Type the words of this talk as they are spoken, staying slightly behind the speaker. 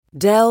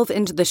Delve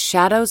into the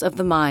shadows of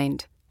the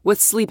mind with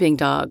Sleeping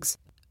Dogs,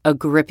 a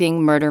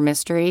gripping murder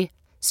mystery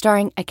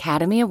starring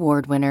Academy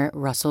Award winner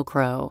Russell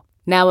Crowe.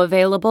 Now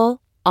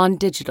available on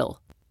digital.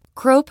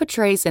 Crowe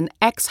portrays an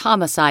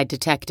ex-homicide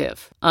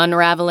detective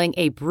unraveling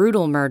a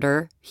brutal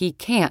murder he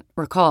can't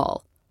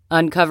recall.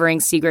 Uncovering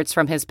secrets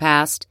from his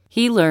past,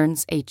 he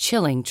learns a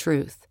chilling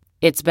truth.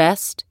 It's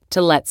best to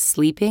let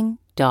sleeping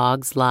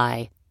dogs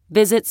lie.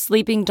 Visit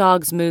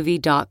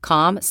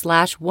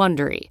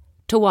sleepingdogsmovie.com/Wondery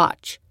to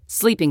watch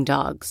Sleeping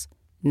Dogs,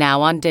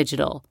 now on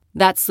digital.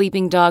 That's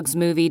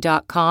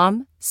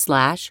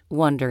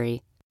sleepingdogsmovie.com/Wondery.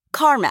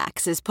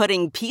 CarMax is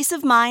putting peace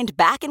of mind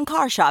back in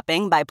car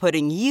shopping by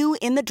putting you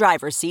in the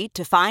driver's seat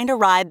to find a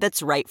ride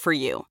that's right for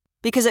you.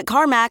 Because at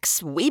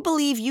CarMax, we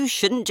believe you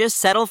shouldn't just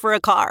settle for a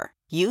car.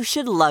 You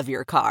should love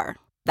your car.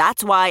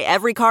 That's why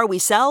every car we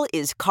sell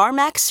is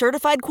CarMax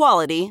certified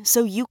quality,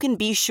 so you can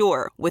be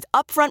sure with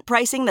upfront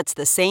pricing that's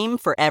the same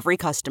for every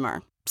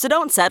customer. So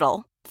don't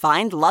settle.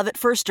 Find love at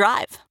first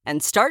drive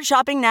and start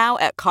shopping now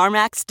at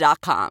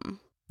CarMax.com.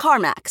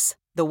 CarMax,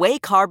 the way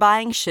car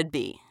buying should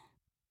be.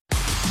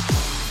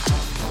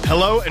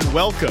 Hello and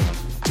welcome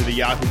to the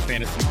Yahoo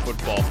Fantasy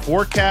Football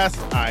Forecast.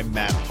 I'm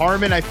Matt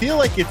Harmon. I feel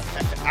like it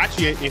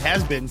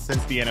has been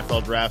since the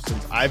NFL draft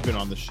since I've been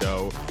on the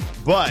show,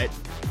 but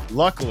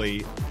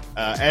luckily,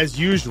 as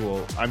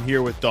usual, I'm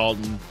here with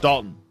Dalton.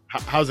 Dalton,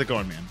 how's it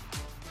going, man?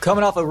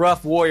 Coming off a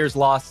rough Warriors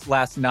loss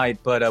last night,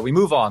 but we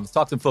move on. Let's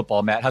talk some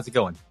football. Matt, how's it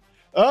going?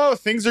 Oh,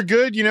 things are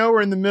good. You know,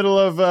 we're in the middle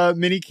of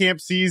mini camp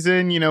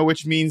season,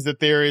 which means that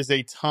there is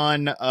a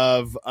ton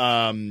of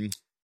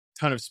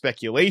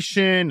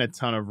speculation, a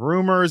ton of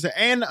rumors,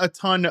 and a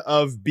ton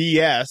of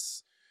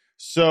BS.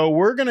 So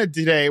we're going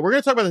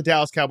to talk about the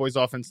Dallas Cowboys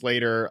offense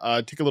later,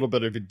 take a little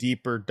bit of a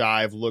deeper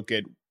dive look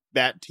at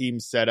that team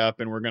setup,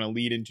 and we're going to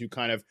lead into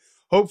kind of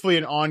hopefully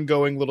an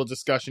ongoing little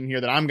discussion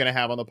here that I'm going to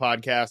have on the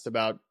podcast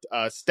about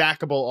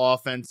stackable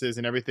offenses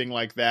and everything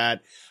like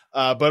that.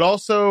 But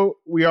also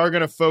we are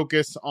going to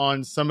focus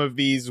on some of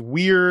these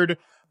weird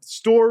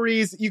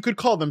stories. You could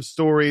call them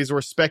stories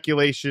or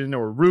speculation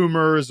or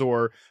rumors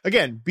or,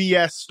 again,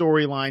 BS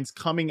storylines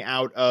coming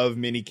out of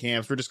mini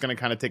camps. We're just going to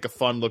kind of take a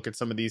fun look at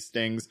some of these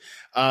things.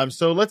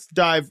 So let's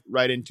dive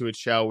right into it,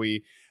 shall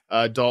we,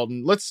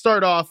 Dalton? Let's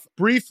start off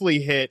briefly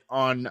hit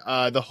on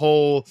the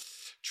whole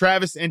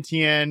Travis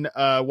Etienne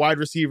wide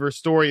receiver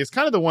story is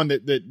kind of the one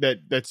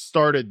that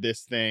started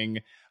this thing.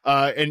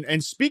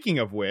 And speaking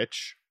of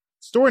which,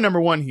 story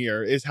number one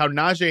here is how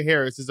Najee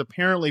Harris is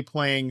apparently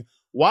playing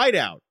wide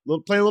out,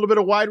 playing a little bit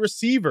of wide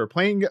receiver,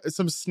 playing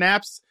some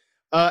snaps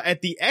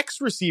at the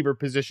X receiver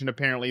position,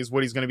 apparently is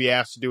what he's going to be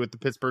asked to do with the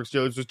Pittsburgh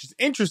Steelers, which is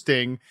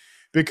interesting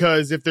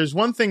because if there's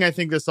one thing I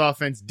think this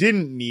offense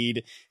didn't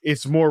need,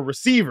 it's more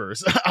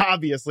receivers.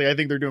 Obviously, I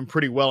think they're doing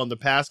pretty well in the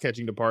pass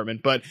catching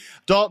department. But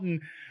Dalton,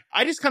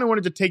 I just kind of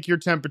wanted to take your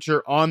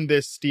temperature on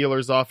this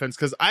Steelers offense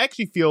because I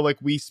actually feel like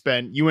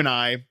you and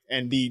I,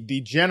 and the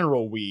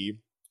general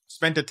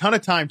spent a ton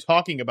of time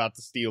talking about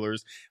the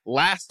Steelers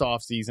last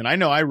offseason. I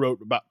know I wrote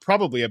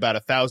probably about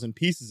 1,000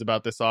 pieces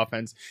about this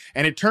offense,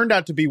 and it turned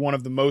out to be one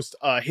of the most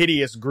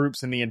hideous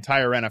groups in the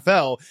entire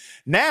NFL.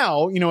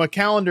 Now,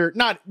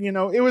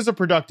 it was a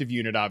productive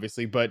unit,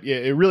 obviously, but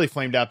it really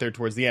flamed out there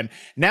towards the end.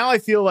 Now I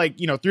feel like,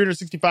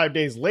 365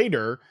 days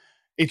later,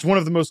 it's one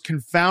of the most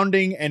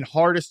confounding and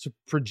hardest to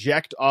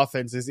project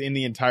offenses in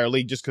the entire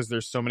league just because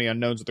there's so many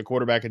unknowns with the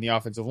quarterback and the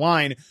offensive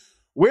line.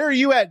 Where are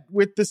you at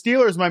with the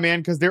Steelers, my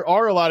man? Because there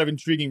are a lot of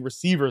intriguing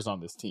receivers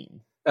on this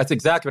team. That's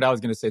exactly what I was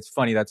going to say. It's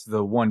funny. That's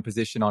the one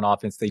position on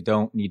offense they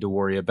don't need to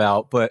worry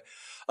about. But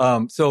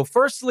so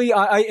firstly,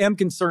 I am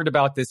concerned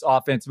about this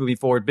offense moving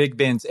forward. Big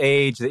Ben's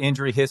age, the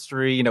injury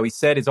history. He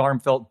said his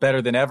arm felt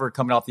better than ever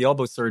coming off the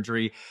elbow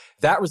surgery.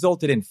 That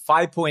resulted in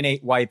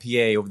 5.8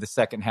 YPA over the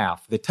second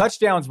half. The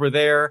touchdowns were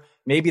there.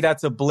 Maybe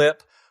that's a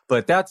blip.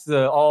 But that's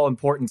the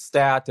all-important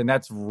stat, and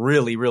that's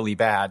really, really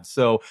bad.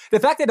 So the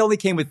fact that it only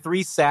came with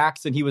 3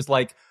 sacks and he was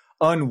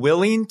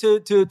unwilling to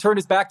turn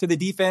his back to the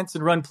defense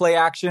and run play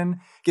action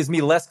gives me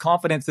less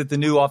confidence that the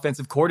new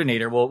offensive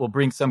coordinator will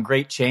bring some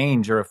great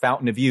change or a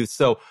fountain of youth.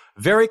 So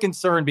very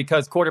concerned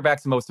because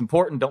quarterback's the most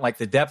important. Don't like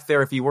the depth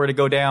there if he were to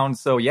go down.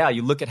 So yeah,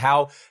 you look at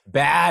how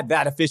bad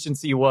that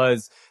efficiency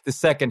was the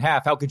second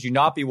half. How could you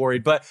not be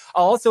worried? But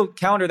I'll also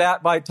counter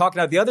that by talking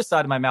out the other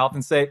side of my mouth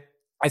and say,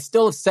 I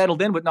still have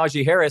settled in with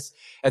Najee Harris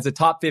as a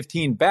top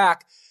 15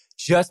 back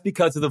just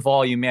because of the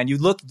volume, man. You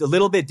look a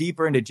little bit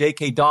deeper into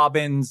J.K.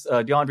 Dobbins,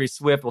 DeAndre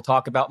Swift. We'll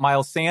talk about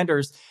Miles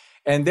Sanders.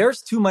 And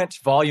there's too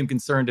much volume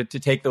concern to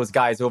take those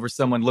guys over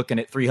someone looking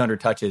at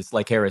 300 touches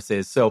like Harris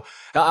is. So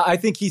I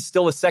think he's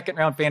still a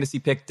second-round fantasy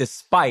pick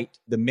despite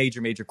the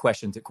major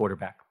questions at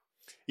quarterback.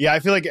 Yeah, I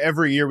feel like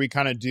every year we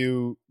kind of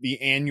do the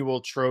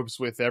annual tropes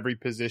with every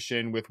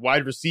position with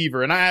wide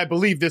receiver. And I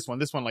believe this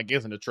one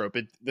isn't a trope.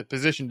 The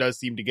position does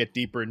seem to get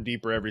deeper and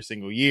deeper every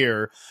single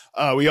year.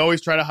 We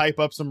always try to hype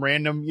up some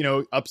random,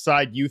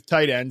 upside youth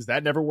tight ends.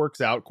 That never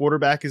works out.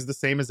 Quarterback is the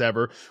same as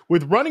ever.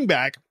 With running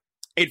back,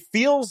 it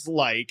feels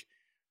like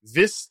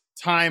this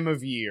time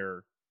of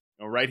year,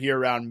 right here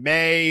around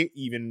May,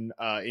 even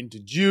into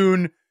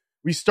June,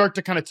 we start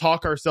to kind of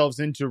talk ourselves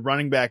into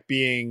running back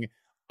being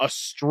a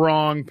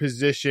strong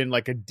position,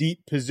 like a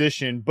deep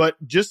position. But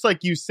just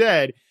like you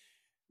said,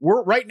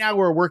 we're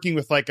working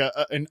with like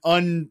an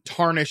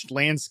untarnished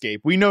landscape.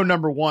 We know,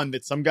 number one,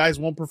 that some guys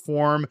won't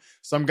perform.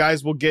 Some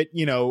guys will get,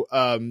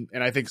 and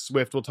I think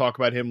Swift will talk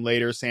about him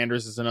later.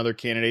 Sanders is another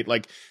candidate.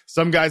 Like,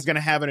 some guy's going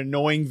to have an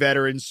annoying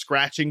veteran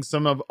scratching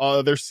some of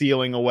their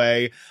ceiling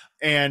away.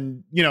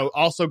 And,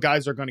 also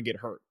guys are going to get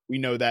hurt. We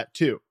know that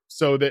too.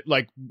 So that,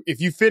 like,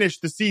 if you finish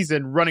the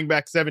season running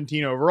back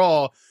 17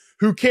 overall,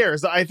 who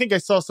cares? I think I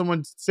saw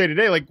someone say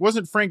today, like,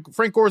 wasn't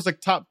Frank Gore's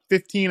like top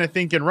 15, I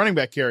think, in running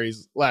back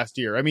carries last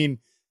year. I mean,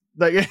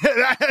 like,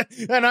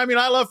 and I mean,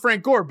 I love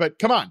Frank Gore, but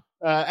come on,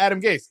 Adam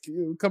Gase,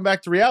 come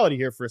back to reality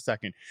here for a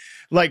second.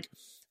 Like,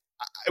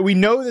 we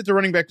know that the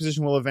running back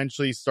position will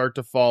eventually start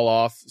to fall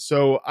off.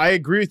 So I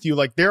agree with you.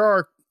 Like, there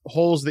are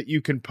holes that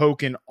you can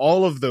poke in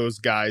all of those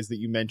guys that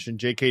you mentioned.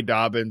 J.K.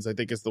 Dobbins, I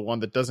think, is the one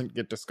that doesn't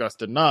get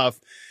discussed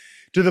enough,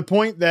 to the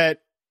point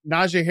that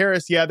Najee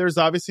Harris, yeah, there's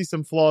obviously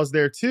some flaws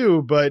there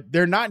too, but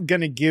they're not going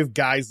to give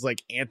guys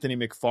like Anthony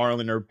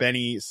McFarland or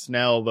Benny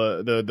Snell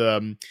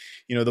the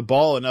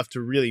ball enough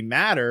to really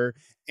matter.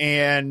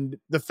 And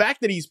the fact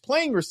that he's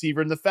playing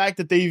receiver, and the fact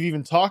that they've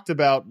even talked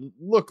about,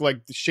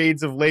 like the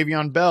shades of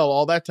Le'Veon Bell,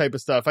 all that type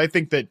of stuff. I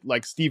think that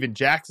like Steven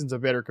Jackson's a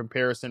better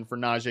comparison for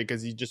Najee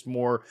because he's just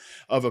more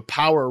of a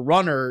power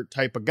runner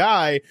type of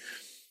guy.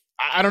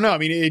 I don't know. I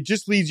mean, it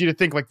just leads you to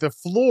think like the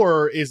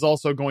floor is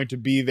also going to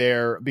be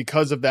there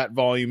because of that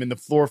volume, and the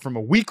floor from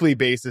a weekly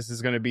basis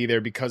is going to be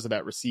there because of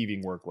that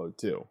receiving workload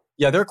too.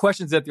 Yeah, there are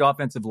questions at the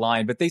offensive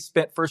line, but they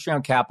spent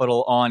first-round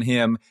capital on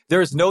him.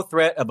 There is no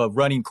threat of a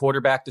running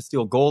quarterback to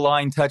steal goal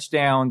line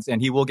touchdowns,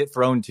 and he will get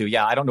thrown to.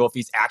 Yeah, I don't know if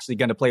he's actually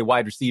going to play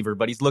wide receiver,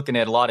 but he's looking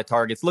at a lot of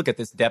targets. Look at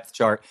this depth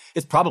chart.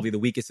 It's probably the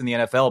weakest in the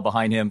NFL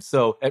behind him,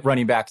 so at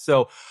running back.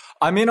 So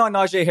I'm in on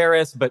Najee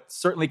Harris, but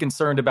certainly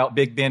concerned about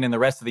Big Ben and the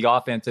rest of the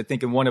offense. I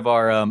think in one of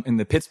our, in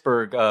the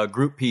Pittsburgh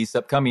group piece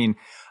upcoming,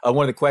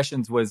 one of the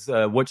questions was,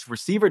 which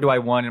receiver do I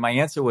want? And my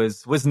answer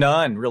was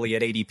none really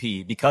at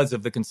ADP because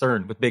of the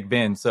concern with Big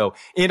Ben. So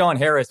in on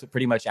Harris, but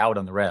pretty much out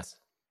on the rest.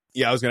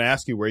 Yeah, I was going to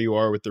ask you where you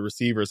are with the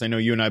receivers. I know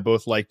you and I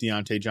both liked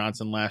Deontay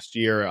Johnson last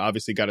year.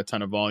 Obviously got a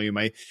ton of volume.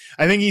 I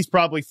think he's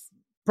probably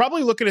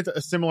looking at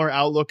a similar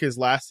outlook as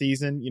last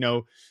season.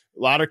 A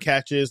lot of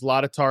catches, a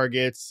lot of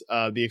targets.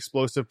 The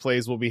explosive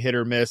plays will be hit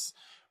or miss.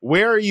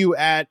 Where are you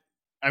at?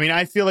 I mean,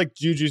 I feel like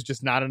Juju's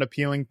just not an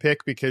appealing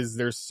pick because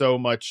there's so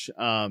much.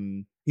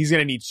 He's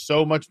going to need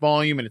so much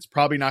volume, and it's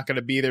probably not going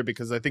to be there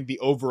because I think the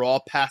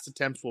overall pass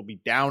attempts will be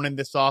down in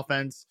this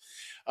offense.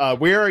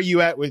 Where are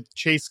you at with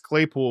Chase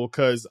Claypool?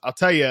 Because I'll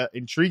tell you,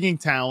 intriguing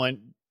talent.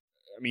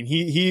 I mean,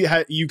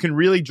 you can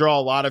really draw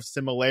a lot of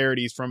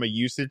similarities from a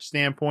usage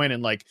standpoint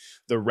and like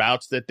the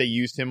routes that they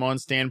used him on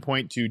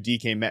standpoint to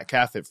DK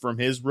Metcalf from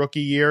his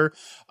rookie year.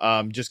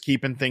 Just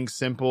keeping things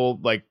simple,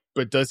 like.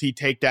 But does he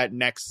take that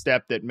next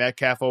step that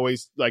Metcalf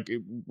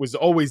was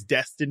always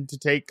destined to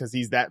take because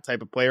he's that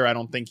type of player? I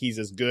don't think he's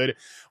as good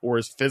or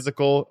as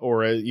physical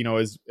or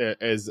as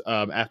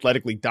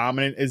athletically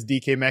dominant as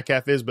DK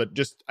Metcalf is. But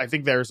just I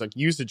think there's like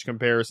usage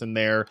comparison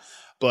there.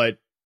 But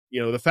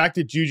the fact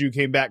that Juju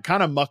came back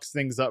kind of mucks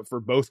things up for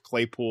both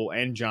Claypool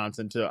and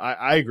Johnson.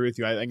 I agree with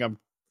you. I think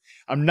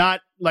I'm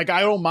not like,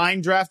 I don't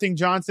mind drafting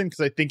Johnson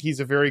because I think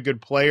he's a very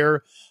good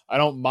player. I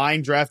don't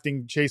mind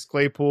drafting Chase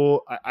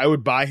Claypool. I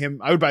would buy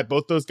him. I would buy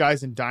both those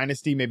guys in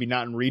Dynasty, maybe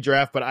not in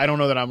redraft, but I don't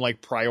know that I'm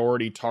like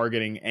priority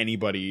targeting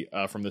anybody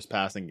from this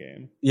passing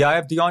game. Yeah, I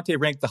have Deontay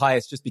ranked the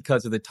highest just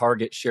because of the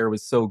target share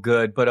was so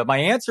good. But my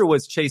answer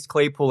was Chase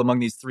Claypool among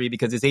these three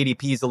because his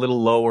ADP is a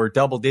little lower,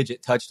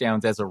 double-digit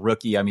touchdowns as a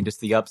rookie. I mean,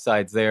 just the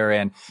upsides there.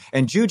 And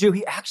Juju,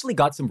 he actually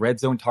got some red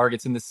zone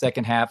targets in the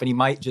second half, and he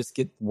might just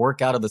get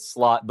work out of the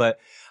slot. But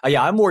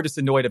yeah, I'm more just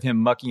annoyed of him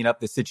mucking up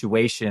the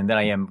situation than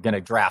I am going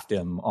to draft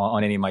him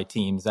on any of my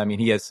teams. I mean,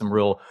 he has some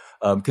real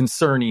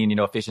concerning,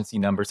 efficiency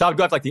numbers. So I would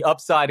go with like the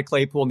upside of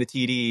Claypool and the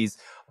TDs,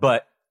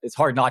 but it's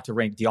hard not to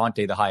rank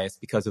Deontay the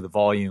highest because of the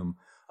volume.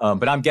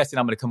 But I'm guessing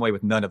I'm going to come away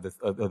with none of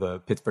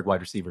the Pittsburgh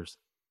wide receivers.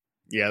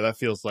 Yeah, that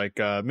feels like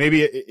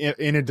maybe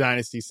in a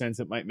dynasty sense,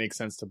 it might make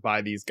sense to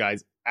buy these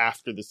guys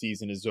after the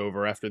season is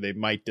over, after they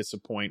might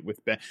disappoint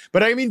with Ben.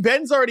 But I mean,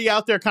 Ben's already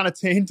out there kind of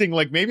hinting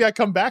like maybe I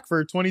come back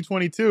for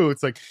 2022.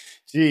 It's like,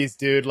 geez,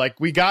 dude, like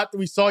we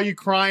saw you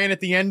crying at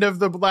the end of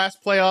the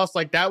last playoffs.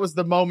 Like that was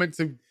the moment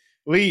to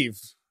leave.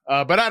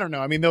 But I don't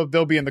know. I mean,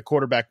 they'll be in the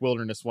quarterback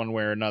wilderness one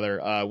way or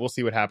another. We'll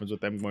see what happens with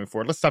them going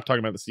forward. Let's stop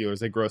talking about the Steelers.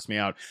 They gross me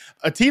out.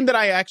 A team that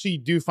I actually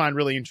do find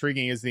really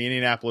intriguing is the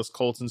Indianapolis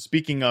Colts. And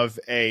speaking of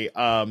a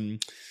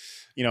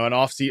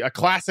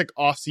classic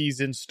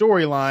offseason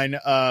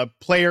storyline,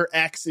 player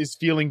X is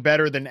feeling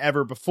better than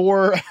ever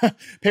before.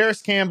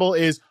 Paris Campbell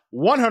is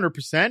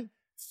 100%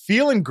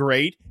 feeling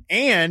great.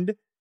 And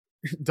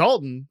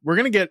Dalton, we're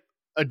going to get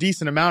a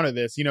decent amount of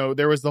this.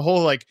 There was the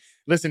whole like,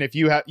 listen, if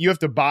you have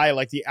to buy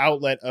like the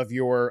outlet of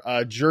your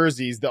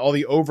jerseys, all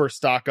the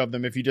overstock of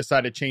them, if you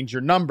decide to change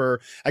your number.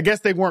 I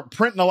guess they weren't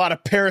printing a lot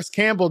of Paris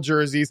Campbell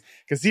jerseys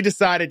because he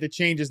decided to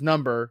change his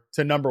number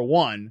to number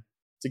 1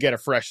 to get a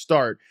fresh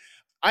start.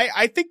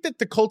 I think that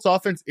the Colts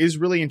offense is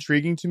really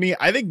intriguing to me.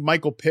 I think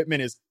Michael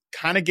Pittman is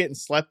kind of getting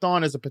slept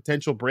on as a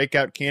potential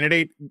breakout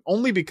candidate,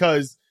 only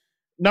because,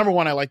 number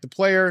one, I like the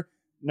player.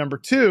 Number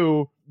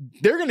two,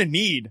 they're going to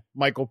need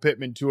Michael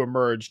Pittman to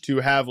emerge to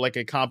have like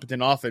a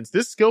competent offense.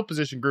 This skill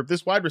position group,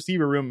 this wide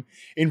receiver room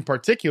in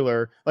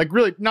particular, like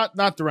really not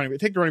the running back,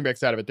 take the running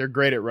backs out of it. They're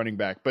great at running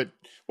back, but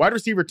wide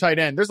receiver, tight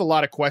end, there's a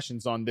lot of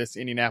questions on this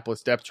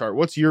Indianapolis depth chart.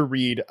 What's your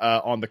read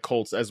on the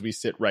Colts as we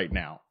sit right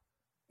now?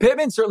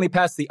 Pittman certainly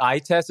passed the eye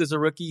test as a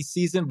rookie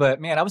season,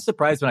 but man, I was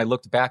surprised when I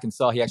looked back and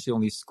saw he actually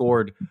only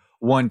scored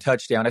one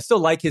touchdown. I still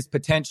like his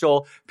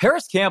potential.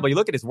 Paris Campbell, you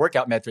look at his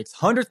workout metrics,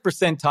 100th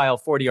percentile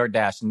 40-yard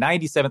dash,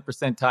 97th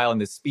percentile in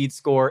the speed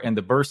score and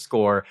the burst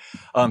score.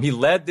 He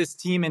led this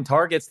team in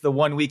targets the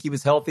 1 week he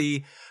was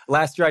healthy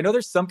last year. I know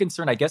there's some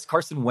concern. I guess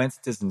Carson Wentz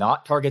does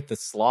not target the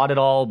slot at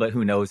all, but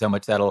who knows how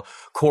much that'll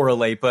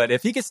correlate. But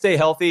if he can stay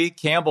healthy,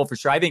 Campbell for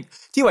sure. I think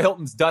T.Y.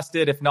 Hilton's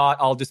dusted. If not,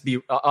 I'll just be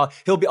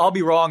I'll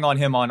be wrong on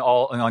him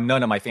on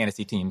none of my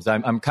fantasy teams.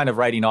 I'm kind of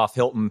writing off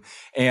Hilton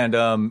and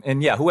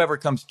yeah, whoever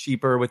comes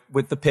cheaper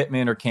with the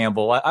Pittman or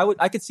Campbell.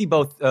 I could see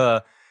both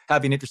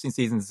having interesting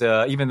seasons,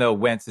 even though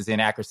Wentz's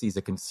inaccuracy is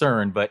a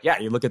concern. But yeah,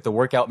 you look at the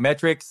workout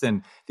metrics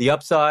and the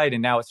upside,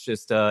 and now it's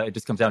just it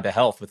just comes down to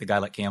health with a guy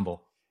like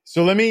Campbell.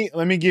 So let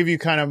me give you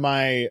kind of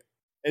my,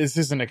 this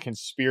isn't a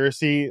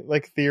conspiracy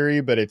like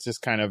theory, but it's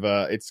just kind of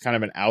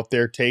an out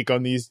there take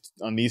on these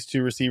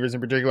two receivers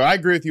in particular. I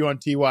agree with you on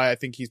T.Y. I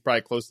think he's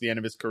probably close to the end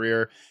of his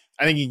career.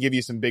 I think he can give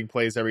you some big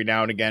plays every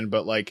now and again,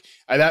 but like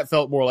that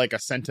felt more like a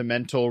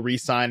sentimental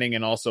re-signing,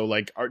 and also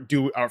like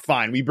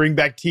fine, we bring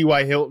back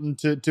T.Y. Hilton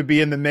to be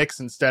in the mix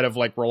instead of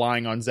like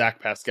relying on Zach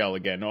Pascal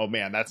again. Oh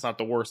man, that's not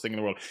the worst thing in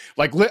the world.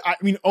 Like, I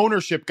mean,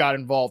 ownership got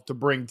involved to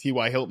bring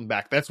T.Y. Hilton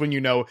back. That's when you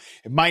know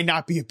it might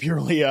not be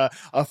purely a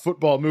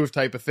football move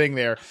type of thing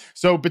there.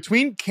 So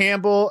between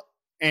Campbell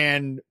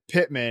and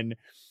Pittman,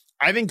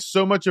 I think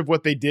so much of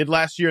what they did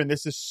last year, and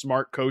this is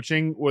smart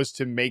coaching, was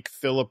to make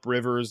Phillip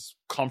Rivers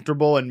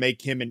comfortable and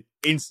make him an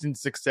instant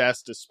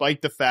success,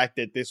 despite the fact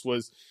that this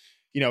was,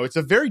 it's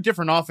a very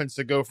different offense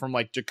to go from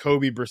like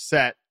Jacoby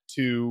Brissett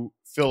to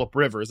Phillip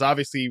Rivers.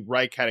 Obviously,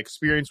 Reich had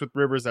experience with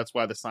Rivers. That's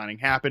why the signing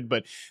happened.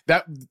 But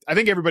that, I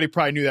think everybody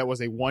probably knew that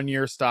was a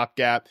 1-year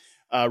stopgap.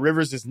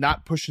 Rivers is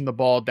not pushing the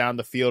ball down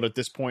the field at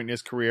this point in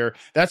his career.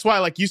 That's why,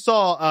 like, you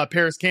saw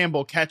Paris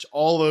Campbell catch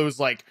all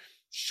those like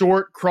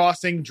short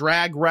crossing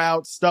drag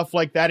routes, stuff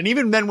like that. And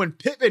even then when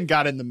Pittman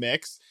got in the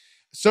mix,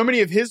 so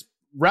many of his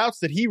routes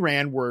that he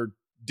ran were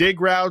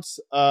dig routes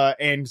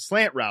and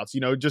slant routes,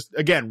 just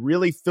again,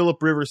 really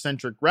Phillip Rivers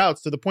centric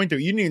routes, to the point that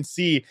you didn't even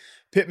see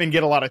Pittman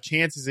get a lot of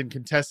chances in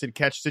contested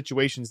catch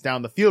situations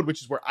down the field,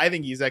 which is where I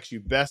think he's actually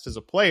best as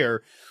a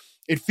player.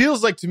 It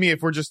feels like to me,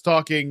 if we're just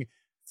talking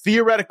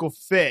theoretical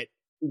fit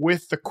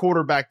with the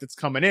quarterback that's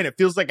coming in, it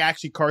feels like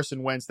actually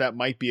Carson Wentz, that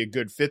might be a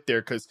good fit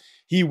there, because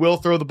he will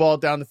throw the ball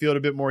down the field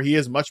a bit more. He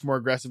is much more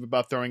aggressive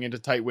about throwing into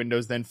tight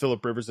windows than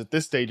Phillip Rivers at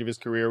this stage of his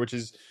career, which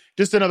is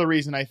just another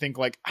reason I think,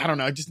 like, I don't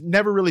know, I just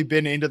never really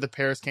been into the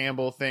Paris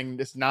Campbell thing.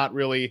 It's not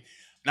really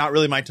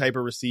my type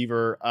of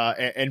receiver.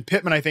 And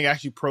Pittman, I think,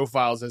 actually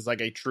profiles as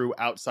like a true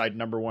outside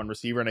number one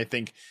receiver. And I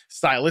think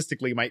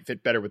stylistically might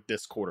fit better with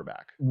this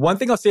quarterback. One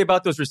thing I'll say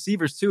about those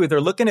receivers too,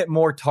 they're looking at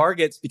more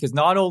targets, because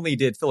not only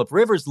did Phillip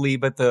Rivers leave,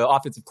 but the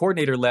offensive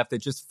coordinator left. That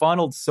just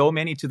funneled so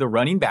many to the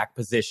running back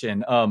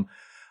position.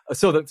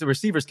 So the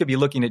receivers could be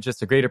looking at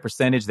just a greater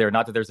percentage there.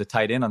 Not that there's a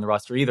tight end on the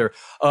roster either.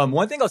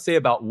 One thing I'll say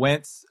about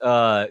Wentz,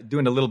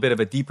 doing a little bit of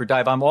a deeper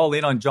dive, I'm all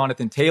in on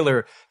Jonathan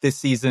Taylor this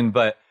season,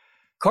 but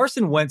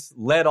Carson Wentz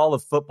led all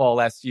of football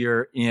last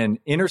year in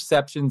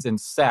interceptions and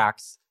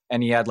sacks,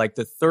 and he had like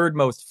the third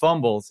most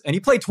fumbles, and he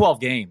played 12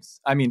 games.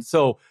 I mean,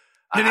 so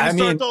didn't even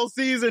start the whole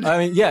season. I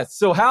mean, yes.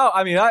 So how?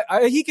 I mean,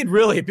 he could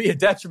really be a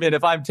detriment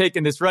if I'm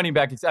taking this running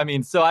back. I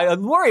mean, so I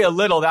worry a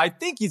little that I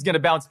think he's going to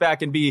bounce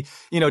back and be,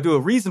 do a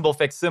reasonable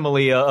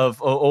facsimile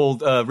of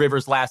old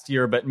Rivers last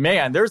year. But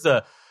man, there's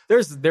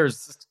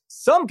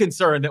some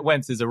concern that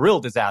Wentz is a real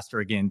disaster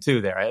again too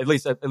there. At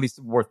least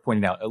worth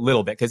pointing out a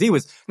little bit, because he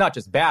was not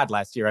just bad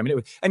last year. I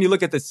mean, and you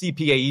look at the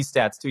CPAE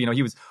stats too,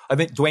 I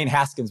think Dwayne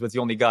Haskins was the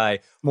only guy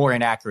more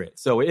inaccurate.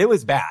 So it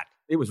was bad.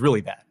 It was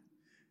really bad.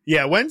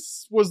 Yeah,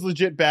 Wentz was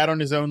legit bad on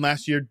his own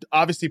last year,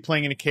 obviously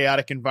playing in a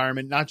chaotic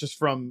environment, not just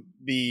from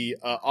the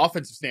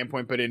offensive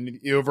standpoint, but in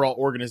the overall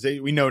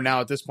organization. We know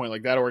now at this point,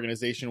 like, that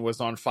organization was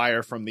on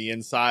fire from the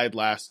inside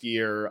last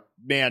year.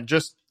 Man,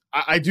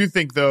 I do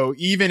think, though,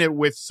 even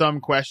with some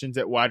questions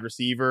at wide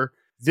receiver,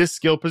 this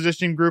skill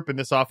position group and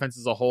this offense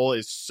as a whole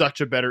is such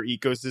a better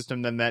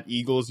ecosystem than that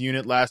Eagles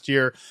unit last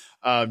year.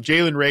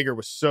 Jalen Reagor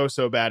was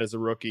so bad as a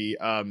rookie.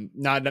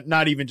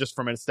 Not even just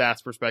from a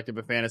stats perspective,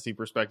 a fantasy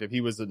perspective.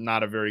 He was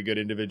not a very good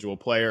individual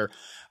player.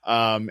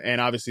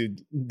 And obviously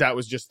that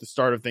was just the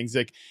start of things.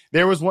 Like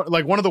there was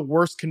one of the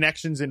worst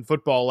connections in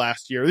football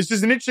last year. This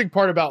is an interesting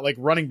part about like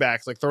running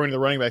backs, like throwing to the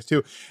running backs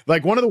too.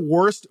 Like one of the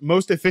worst,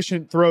 most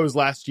efficient throws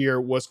last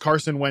year was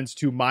Carson Wentz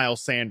to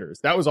Miles Sanders.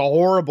 That was a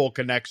horrible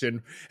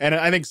connection. And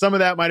I think some of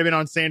that might've been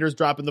on Sanders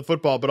dropping the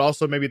football, but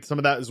also maybe some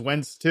of that is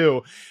Wentz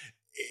too.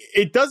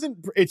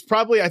 It's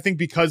probably, I think,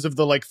 because of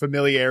the like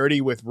familiarity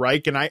with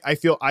Reich. And I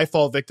feel I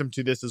fall victim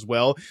to this as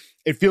well.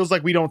 It feels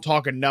like we don't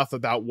talk enough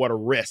about what a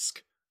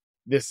risk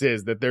this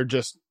is, that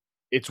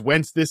it's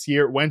Wentz this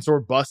year, Wentz or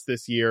bust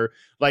this year.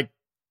 Like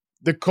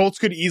the Colts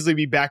could easily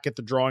be back at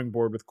the drawing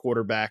board with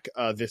quarterback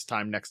this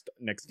time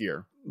next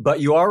year. But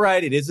you are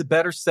right. It is a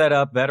better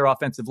setup, better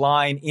offensive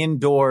line,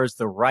 indoors,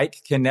 the Reich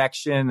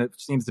connection. It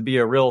seems to be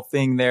a real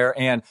thing there.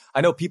 And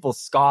I know people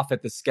scoff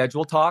at the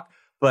schedule talk,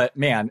 but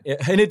man,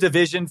 in a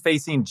division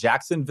facing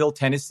Jacksonville,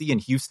 Tennessee,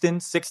 and Houston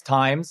 6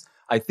 times,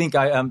 I think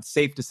I am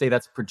safe to say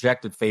that's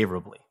projected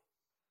favorably.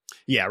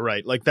 Yeah,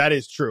 right. Like that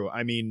is true.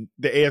 I mean,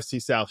 the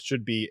AFC South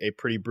should be a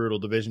pretty brutal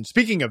division.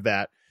 Speaking of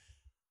that,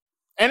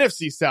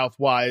 NFC South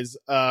wise,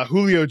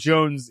 Julio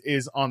Jones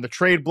is on the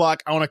trade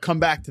block. I want to come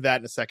back to that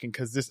in a second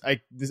because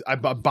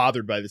I'm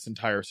bothered by this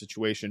entire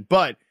situation.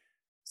 But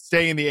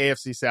staying in the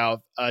AFC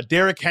South,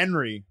 Derrick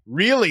Henry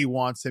really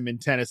wants him in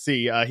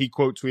Tennessee. He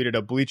quote tweeted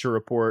a Bleacher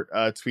Report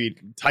tweet,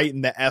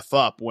 "Tighten the F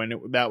up," when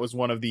that was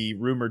one of the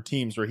rumored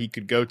teams where he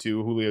could go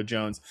to, Julio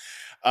Jones.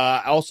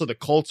 Also, the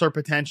Colts are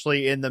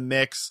potentially in the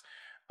mix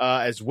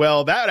as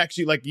well. That would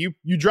actually, like, you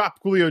drop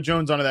Julio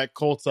Jones onto that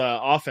Colts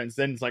offense,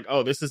 then it's like,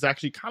 oh, this is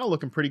actually kind of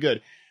looking pretty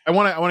good. I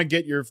want to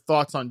get your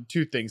thoughts on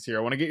 2 things here.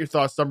 I want to get your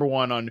thoughts, number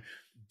one, on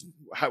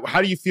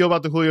how do you feel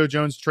about the Julio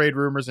Jones trade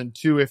rumors? And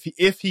 2,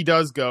 if he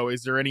does go,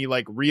 is there any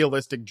like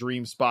realistic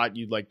dream spot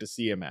you'd like to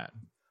see him at?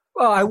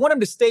 Well, I want him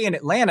to stay in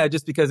Atlanta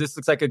just because this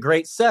looks like a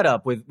great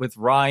setup with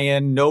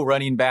Ryan, no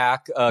running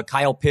back,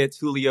 Kyle Pitts,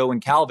 Julio, and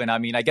Calvin. I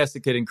mean, I guess it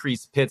could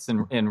increase Pitts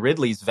and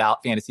Ridley's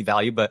fantasy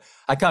value, but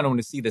I kind of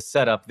want to see the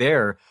setup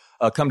there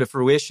come to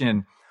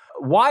fruition.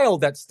 Wild,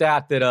 that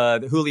stat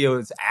that Julio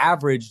has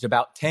averaged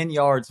about 10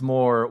 yards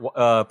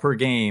more per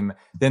game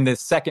than the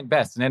second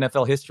best in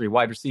NFL history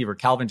wide receiver,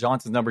 Calvin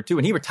Johnson's number 2.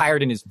 And he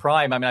retired in his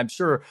prime. I mean, I'm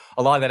sure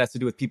a lot of that has to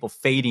do with people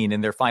fading in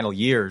their final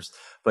years.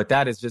 But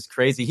that is just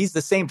crazy. He's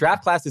the same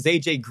draft class as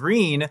A.J.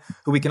 Green,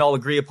 who we can all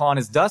agree upon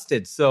is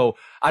dusted. So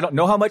I don't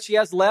know how much he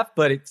has left,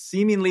 but it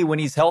seemingly when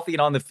he's healthy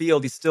and on the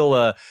field, he's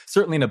still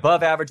certainly an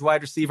above-average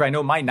wide receiver. I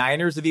know my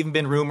Niners have even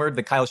been rumored,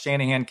 the Kyle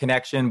Shanahan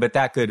connection, but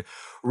that could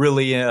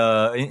really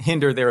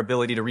hinder their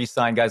ability to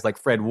re-sign guys like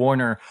Fred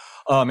Warner.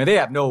 And they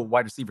have no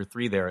wide receiver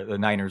 3 there, the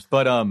Niners.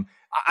 But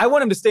I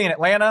want him to stay in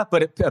Atlanta,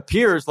 but it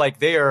appears like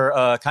they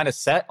are kind of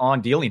set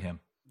on dealing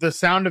him. The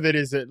sound of it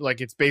is that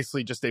like it's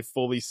basically just a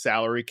fully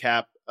salary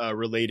cap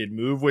related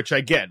move, which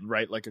I get,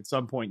 right? Like at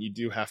some point you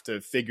do have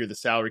to figure the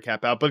salary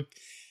cap out, but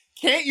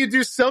can't you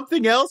do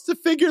something else to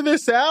figure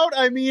this out?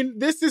 I mean,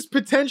 this is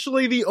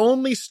potentially the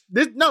only,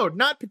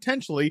 not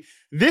potentially,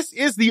 this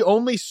is the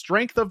only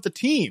strength of the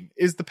team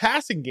is the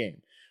passing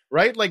game,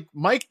 right? Like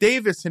Mike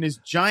Davis and his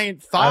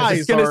giant thighs. I was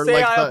just going to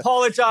say, I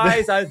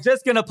apologize. I was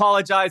just going to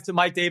apologize to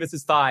Mike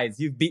Davis's thighs.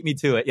 You beat me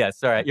to it.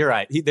 Yes. All right. You're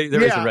right.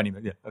 There is a running.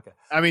 Yeah. Okay.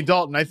 I mean,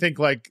 Dalton, I think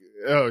like,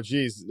 oh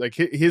geez, like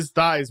his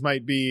thighs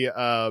might be,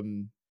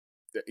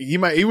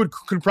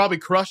 could probably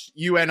crush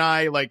you and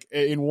I like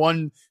in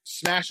one,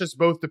 smash us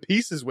both to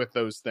pieces with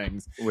those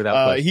things.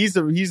 Without he's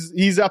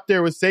up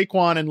there with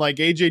Saquon and like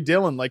AJ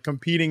Dillon, like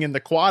competing in the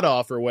quad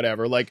off or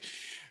whatever. Like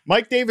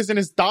Mike Davis and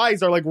his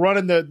thighs are like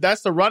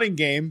that's the running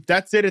game.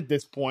 That's it at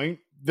this point.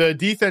 The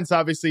defense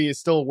obviously is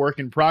still a work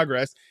in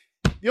progress.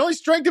 The only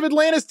strength of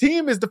Atlanta's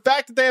team is the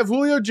fact that they have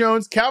Julio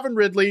Jones, Calvin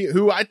Ridley,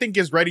 who I think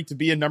is ready to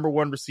be a number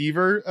 1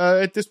 receiver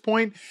at this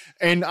point.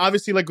 And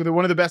obviously, like with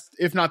one of the best,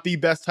 if not the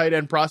best tight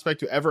end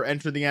prospect to ever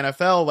enter the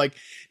NFL. Like,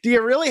 do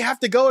you really have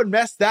to go and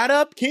mess that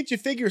up? Can't you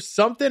figure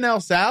something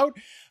else out?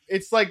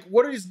 It's like,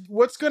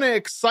 what's going to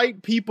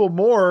excite people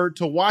more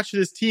to watch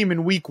this team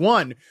in week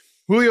 1?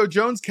 Julio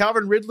Jones,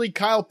 Calvin Ridley,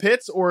 Kyle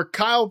Pitts, or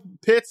Kyle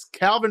Pitts,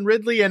 Calvin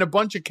Ridley, and a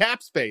bunch of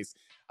cap space?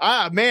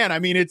 Man, I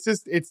mean, it's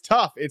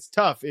tough. It's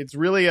tough. It's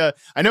really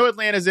I know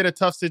Atlanta's in a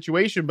tough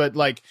situation, but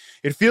like,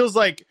 it feels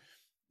like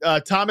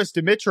Thomas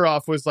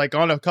Dimitroff was like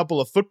on a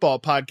couple of football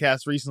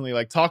podcasts recently,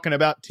 like talking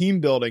about team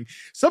building.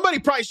 Somebody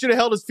probably should have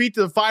held his feet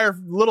to the fire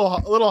a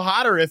little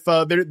hotter if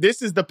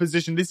this is the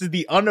position. This is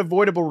the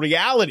unavoidable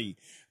reality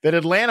that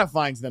Atlanta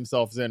finds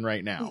themselves in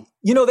right now.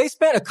 You know, they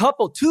spent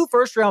 2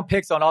 first-round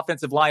picks on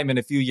offensive linemen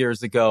a few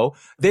years ago.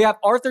 They have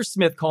Arthur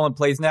Smith calling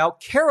plays now.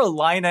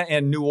 Carolina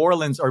and New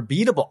Orleans are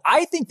beatable.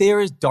 I think there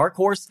is dark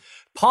horse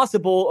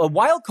possible a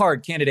wild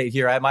card candidate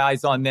here. I have my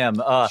eyes on them.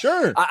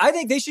 Sure. I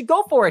think they should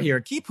go for it here.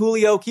 Keep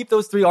Julio, keep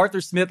those three,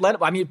 Arthur Smith.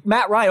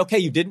 Matt Ryan, okay,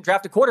 you didn't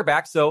draft a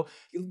quarterback, so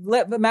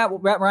let Matt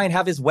Ryan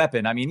have his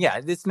weapon. I mean,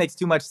 yeah, this makes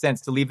too much sense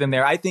to leave them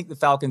there. I think the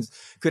Falcons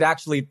could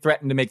actually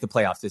threaten to make the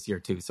playoffs this year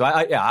too. So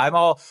I'm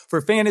all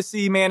for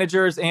fantasy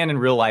managers and in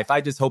real life.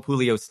 I just hope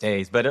Julio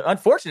stays, but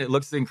unfortunately, it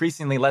looks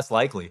increasingly less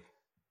likely.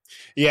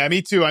 Yeah,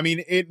 me too. I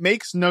mean, it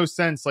makes no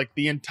sense. Like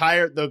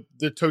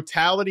the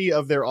totality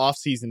of their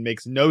offseason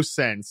makes no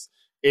sense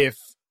if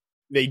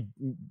they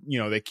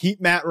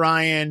keep Matt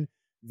Ryan.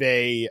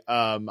 They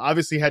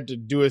obviously had to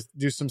do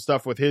some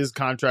stuff with his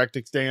contract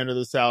to stay under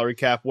the salary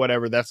cap,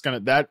 whatever. That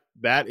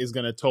is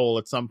gonna toll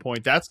at some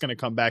point. That's gonna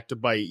come back to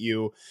bite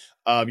you.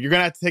 You're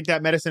gonna have to take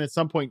that medicine at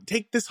some point.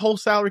 Take this whole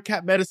salary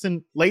cap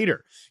medicine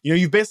later.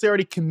 You've basically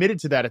already committed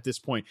to that at this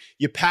point.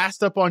 You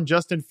passed up on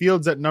Justin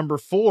Fields at number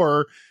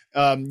 4.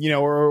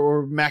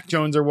 Or Mac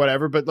Jones or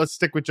whatever, but let's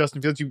stick with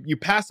Justin Fields. You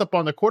pass up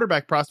on the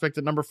quarterback prospect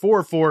at number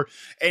 4 for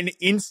an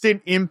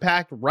instant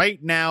impact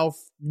right now,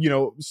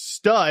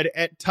 stud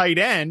at tight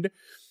end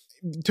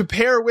to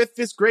pair with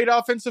this great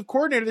offensive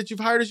coordinator that you've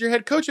hired as your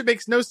head coach. It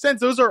makes no sense.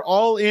 Those are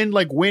all in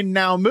like win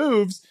now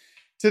moves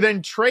to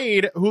then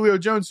trade Julio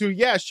Jones, who,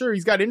 yeah, sure,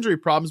 he's got injury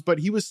problems, but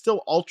he was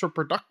still ultra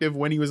productive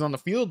when he was on the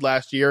field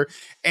last year.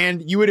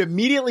 And you would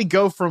immediately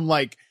go from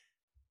like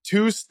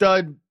 2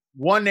 stud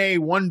 1A,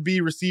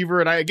 1B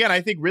receiver. And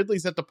I think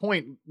Ridley's at the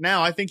point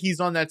now. I think he's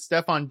on that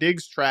Stephon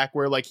Diggs track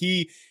where like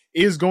he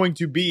is going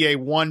to be a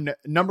true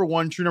number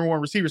one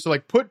receiver. So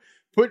like put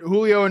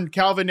Julio and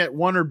Calvin at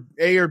 1 or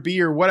A or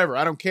B or whatever.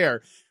 I don't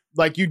care.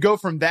 Like you'd go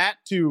from that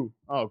to,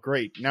 oh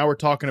great, now we're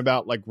talking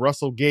about like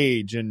Russell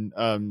Gage and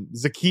Olamide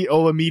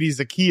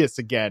Zaccheaus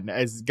again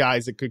as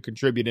guys that could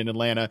contribute in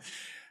Atlanta.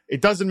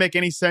 It doesn't make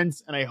any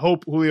sense, and I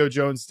hope Julio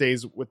Jones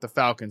stays with the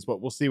Falcons,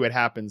 but we'll see what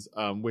happens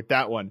with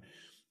that one.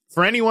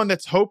 For anyone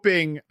that's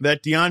hoping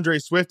that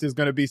DeAndre Swift is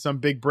going to be some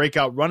big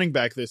breakout running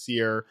back this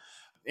year,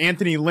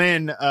 Anthony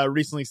Lynn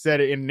recently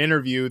said in an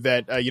interview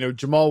that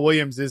Jamal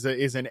Williams is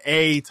an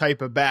A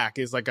type of back,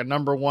 is like a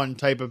number 1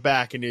 type of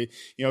back, and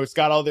it's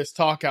got all this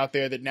talk out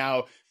there that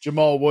now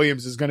Jamal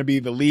Williams is going to be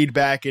the lead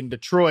back in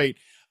Detroit.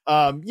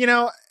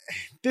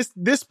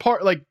 This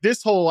part, like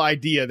this whole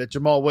idea that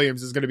Jamal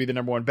Williams is going to be the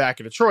number 1 back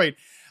in Detroit,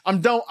 I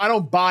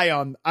don't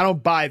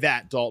buy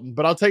that, Dalton.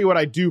 But I'll tell you what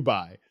I do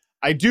buy.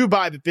 I do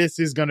buy that this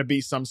is going to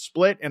be some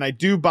split, and I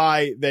do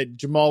buy that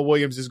Jamal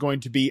Williams is going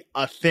to be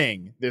a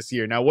thing this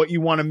year. Now, what you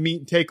want to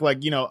take like,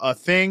 a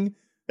thing,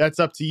 that's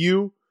up to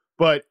you.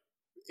 But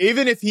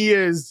even if he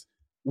is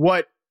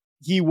what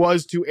he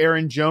was to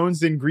Aaron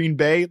Jones in Green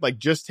Bay, like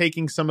just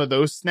taking some of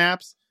those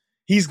snaps,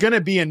 he's going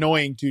to be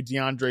annoying to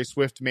DeAndre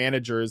Swift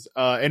managers.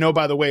 And oh,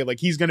 by the way,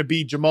 like he's going to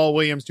be Jamal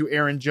Williams to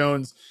Aaron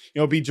Jones,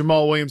 be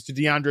Jamal Williams to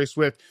DeAndre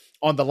Swift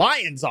on the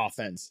Lions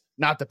offense,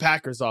 not the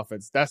Packers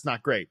offense. That's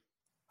not great.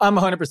 I'm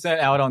 100%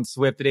 out on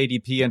Swift at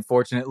ADP,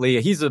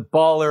 unfortunately. He's a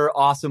baller,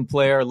 awesome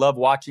player. Love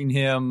watching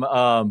him.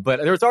 But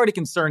there was already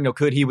concern,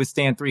 could he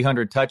withstand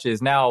 300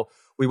 touches? Now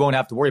we won't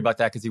have to worry about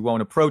that because he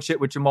won't approach it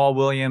with Jamal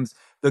Williams,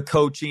 the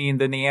coaching,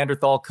 the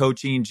Neanderthal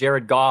coaching,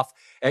 Jared Goff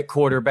at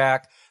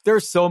quarterback.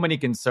 There's so many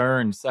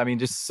concerns. I mean,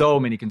 just so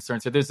many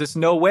concerns. So there's just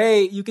no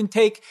way you can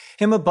take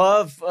him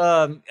above.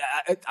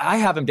 I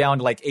have him down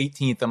to like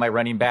 18th on my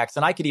running backs,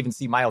 and I could even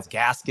see Myles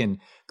Gaskin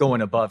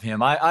going above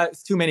him.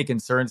 It's too many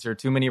concerns here,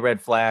 too many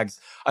red flags.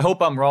 I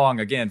hope I'm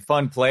wrong. Again,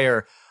 fun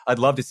player. I'd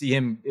love to see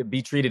him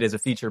be treated as a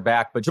feature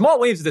back. But Jamal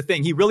Williams is the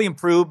thing. He really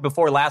improved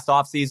before last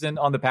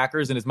offseason on the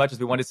Packers. And as much as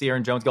we want to see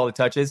Aaron Jones get all the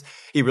touches,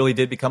 he really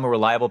did become a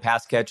reliable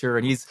pass catcher.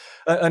 And he's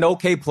an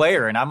okay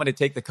player. And I'm going to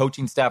take the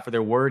coaching staff for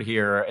their word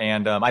here.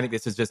 And I think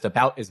this is just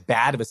about as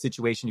bad of a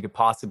situation you could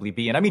possibly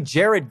be in. I mean,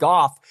 Jared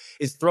Goff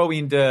is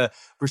throwing to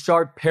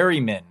Rashard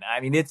Perryman.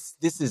 I mean, this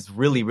is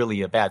really,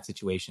 really a bad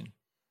situation.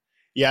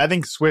 Yeah, I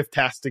think Swift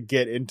has to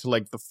get into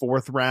like the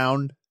 4th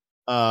round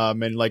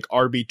and like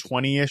RB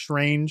 20-ish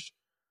range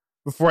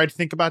before I'd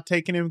think about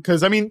taking him.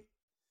 Because, I mean,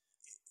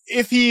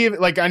 if he,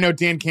 like, I know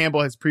Dan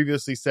Campbell has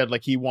previously said,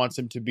 like, he wants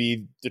him to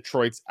be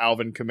Detroit's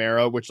Alvin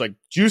Kamara, which, like,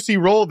 juicy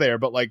role there.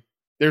 But, like,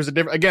 there's a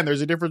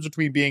difference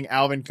between being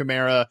Alvin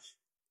Kamara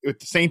with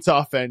the Saints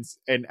offense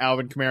and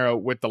Alvin Kamara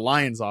with the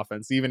Lions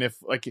offense. Even if,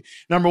 like,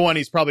 number one,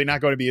 he's probably not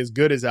going to be as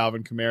good as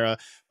Alvin Kamara,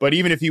 but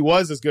even if he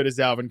was as good as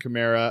Alvin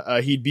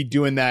Kamara, he'd be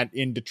doing that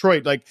in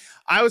Detroit. Like,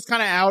 I was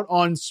kind of out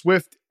on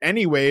Swift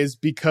anyways,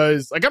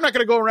 because, like, I'm not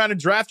going to go around and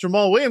draft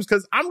Jamal Williams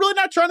because I'm really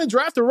not trying to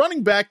draft a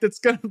running back that's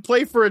going to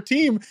play for a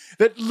team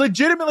that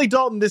legitimately,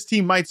 Dalton, this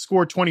team might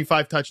score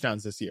 25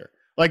 touchdowns this year.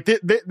 Like,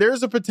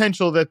 there's a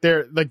potential that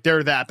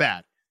they're that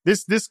bad.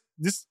 This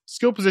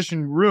skill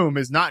position room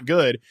is not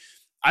good.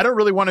 I don't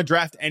really want to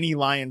draft any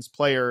Lions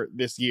player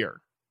this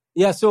year.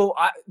 Yeah, so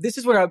this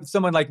is where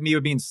someone like me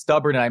would be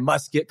stubborn, and I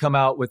must come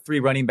out with 3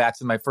 running backs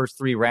in my first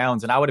 3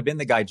 rounds, and I would have been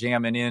the guy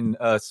jamming in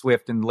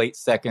Swift in late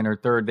 2nd or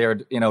 3rd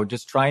there,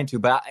 just trying to.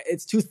 But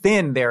it's too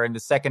thin there in the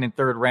 2nd and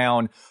 3rd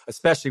round,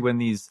 especially when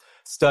these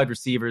stud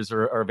receivers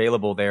are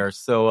available there.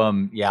 So,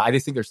 I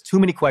just think there's too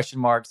many question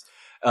marks.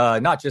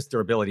 not just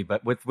durability,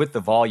 but with the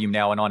volume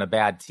now and on a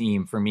bad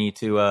team for me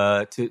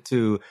to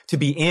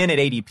be in at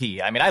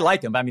ADP. I mean, I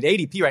like him, but I mean,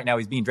 ADP right now,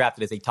 he's being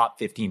drafted as a top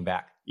 15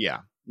 back. Yeah,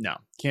 no,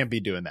 can't be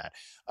doing that.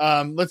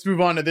 Let's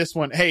move on to this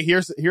one. Hey,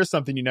 here's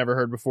something you never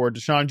heard before.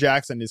 Deshaun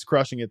Jackson is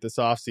crushing it this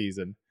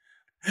offseason.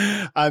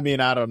 I mean,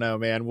 I don't know,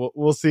 man.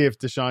 We'll see if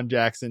Deshaun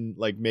Jackson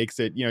like makes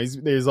it. You know,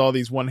 there's all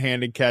these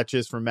one-handed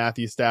catches from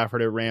Matthew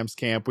Stafford at Rams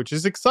camp, which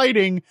is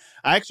exciting.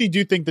 I actually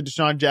do think the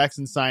Deshaun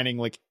Jackson signing,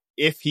 like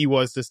if he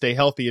was to stay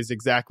healthy, is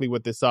exactly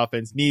what this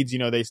offense needs. You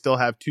know, they still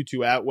have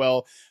Tutu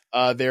Atwell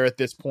there at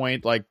this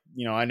point. Like,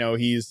 you know, I know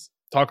he's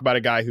talk about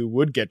a guy who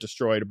would get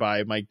destroyed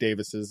by Mike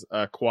Davis's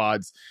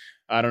quads.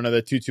 I don't know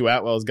that Tutu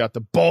Atwell's got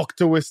the bulk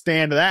to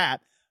withstand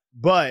that,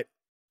 but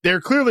they're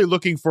clearly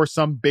looking for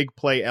some big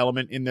play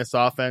element in this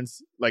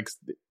offense. Like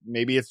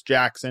maybe it's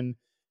Jackson,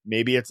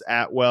 maybe it's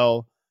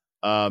Atwell,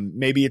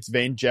 maybe it's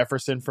Van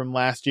Jefferson from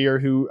last year,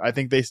 who I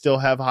think they still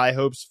have high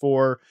hopes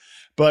for.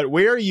 But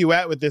where are you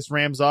at with this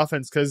Rams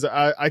offense? Because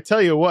I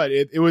tell you what,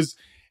 it was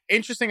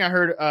interesting. I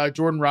heard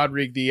Jordan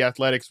Rodriguez, the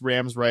Athletics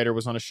Rams writer,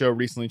 was on a show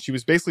recently, and she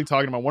was basically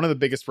talking about one of the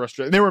biggest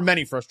frustrations. There were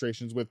many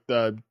frustrations with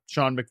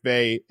Sean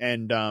McVay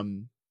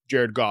and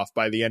Jared Goff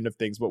by the end of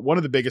things, but one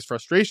of the biggest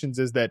frustrations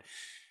is that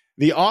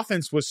the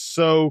offense was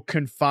so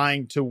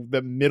confined to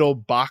the middle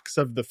box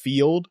of the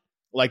field.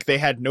 Like they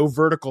had no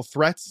vertical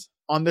threats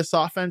on this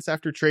offense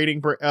after trading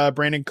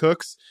Brandon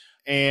Cooks.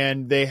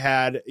 And they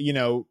had, you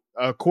know,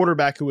 a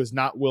quarterback who was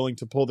not willing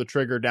to pull the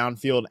trigger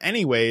downfield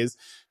anyways,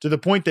 to the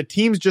point that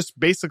teams just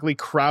basically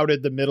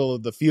crowded the middle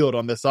of the field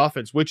on this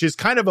offense, which is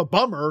kind of a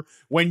bummer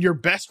when your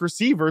best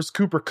receivers,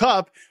 Cooper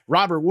Kupp,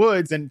 Robert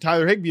Woods, and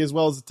Tyler Higbee, as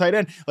well as the tight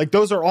end, like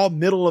those are all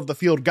middle of the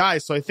field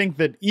guys. So I think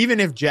that even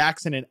if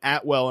Jackson and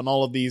Atwell and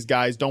all of these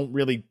guys don't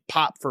really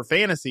pop for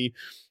fantasy,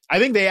 I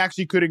think they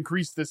actually could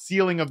increase the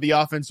ceiling of the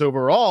offense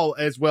overall,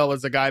 as well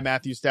as a guy,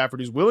 Matthew Stafford,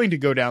 who's willing to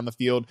go down the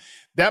field.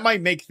 That might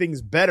make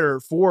things better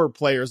for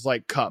players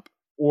like Kupp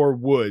or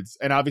Woods,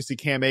 and obviously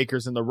Cam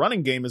Akers in the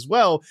running game as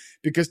well,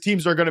 because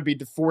teams are going to be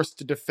forced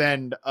to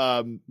defend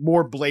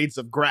more blades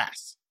of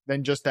grass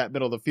than just that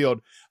middle of the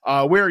field.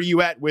 Where are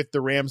you at with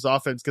the Rams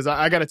offense? Because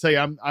I got to tell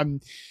you,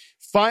 I'm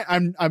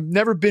fine. I've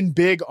never been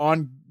big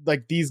on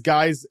like these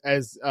guys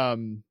as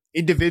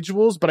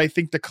individuals, but I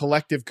think the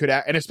collective could,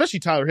 and especially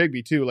Tyler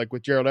Higbee too, like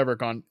with Gerald Everett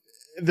gone,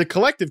 the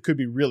collective could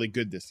be really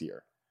good this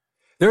year.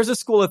 There's a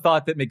school of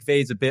thought that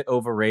McVay's a bit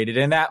overrated,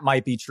 and that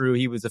might be true.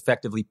 He was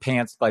effectively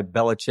pantsed by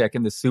Belichick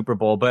in the Super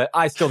Bowl, but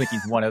I still think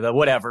he's one of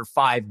the,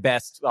 5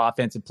 best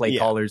offensive play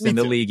callers in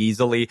the league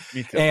easily.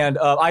 And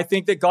I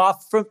think that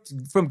Goff,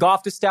 from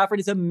Goff to Stafford,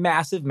 is a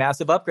massive,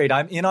 massive upgrade.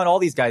 I'm in on all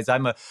these guys.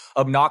 I'm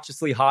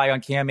obnoxiously high on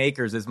Cam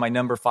Akers as my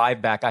number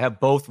 5 back. I have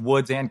both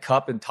Woods and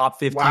Kupp in top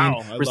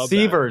 15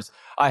 receivers.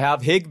 I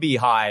have Higbee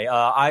high.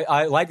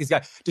 I like these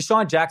guys.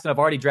 Deshaun Jackson, I've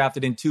already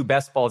drafted in 2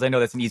 best balls. I know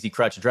that's an easy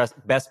crutch,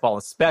 best ball,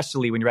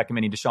 especially when you're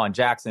recommending Deshaun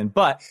Jackson.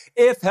 But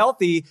if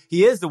healthy,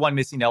 he is the one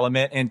missing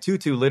element, and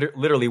Tutu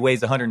literally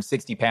weighs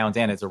 160 pounds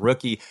and is a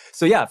rookie.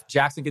 So yeah, if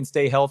Jackson can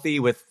stay healthy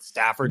with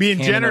Stafford being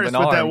generous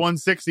with that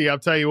 160, I'll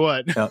tell you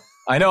what.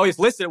 I know he's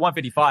listed at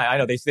 155. I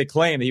know they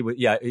claim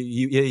that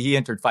he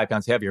entered 5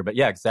 pounds heavier, but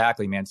yeah,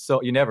 exactly, man.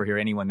 So you never hear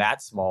anyone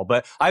that small.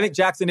 But I think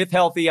Jackson, if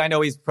healthy, I know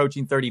he's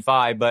approaching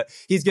 35, but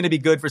he's going to be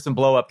good for some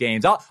blow up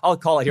games. I'll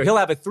call it here. He'll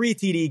have a 3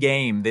 TD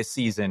game this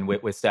season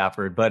with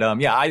Stafford. But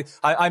I'm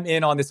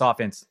in on this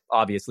offense,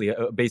 obviously,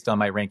 based on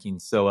my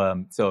rankings.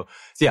 So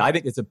yeah, I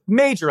think it's a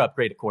major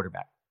upgrade at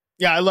quarterback.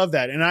 Yeah, I love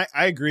that, and I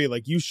agree.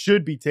 Like you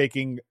should be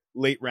taking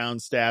late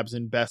round stabs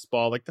in best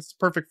ball. Like that's the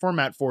perfect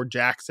format for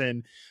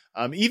Jackson.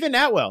 Even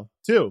Atwell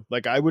too.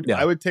 Like I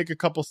would take a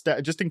couple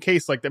stats just in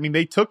case. Like, I mean,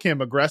 they took him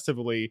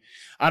aggressively.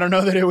 I don't know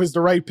that it was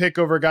the right pick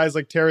over guys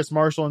like Terrace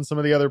Marshall and some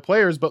of the other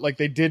players, but like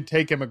they did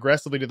take him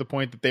aggressively to the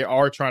point that they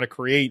are trying to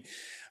create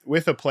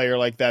with a player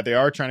like that. They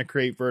are trying to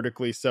create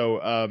vertically. So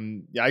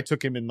I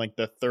took him in like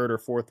the 3rd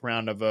or 4th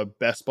round of a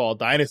best ball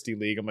dynasty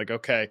league. I'm like,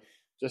 okay,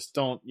 just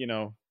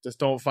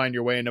don't find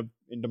your way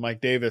into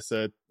Mike Davis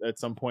at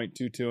some point,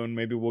 Tutu, and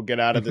maybe we'll get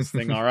out of this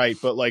thing all right.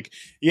 But like,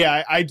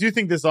 yeah, I do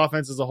think this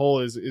offense as a whole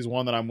is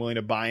one that I'm willing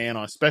to buy in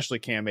on, especially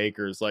Cam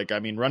Akers. Like, I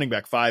mean, running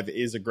back 5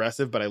 is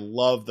aggressive, but I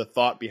love the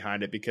thought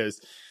behind it because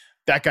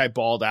that guy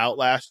balled out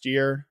last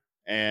year,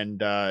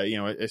 and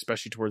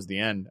especially towards the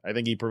end, I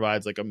think he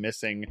provides like a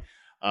missing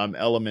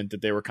element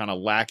that they were kind of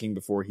lacking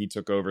before he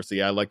took over. So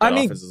yeah, I like that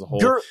offense as a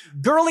whole.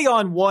 Gurley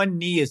on one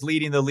knee is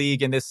leading the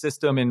league in this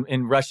system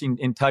in rushing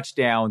in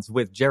touchdowns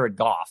with Jared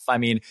Goff. I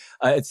mean,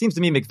 it seems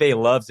to me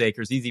McVay loves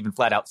Akers. He's even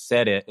flat out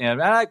said it. And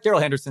Darrell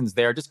Henderson's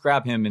there. Just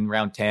grab him in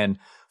round 10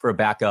 for a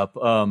backup.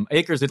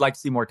 Akers would like to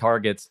see more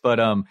targets, but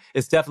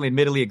it's definitely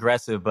admittedly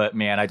aggressive. But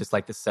man, I just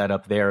like the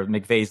setup there.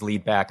 McVay's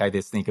lead back. I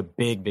just think a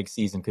big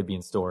season could be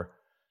in store.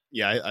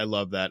 Yeah, I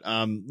love that.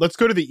 Let's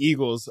go to the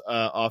Eagles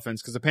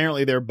offense, because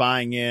apparently they're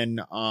buying in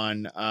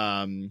on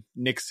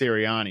Nick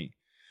Sirianni.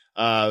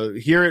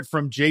 Hear it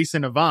from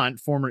Jason Avant,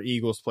 former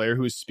Eagles player,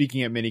 who is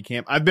speaking at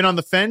minicamp. I've been on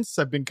the fence.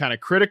 I've been kind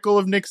of critical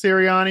of Nick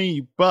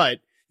Sirianni, but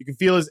You can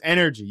feel his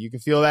energy. You can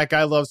feel that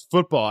guy loves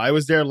football. I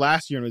was there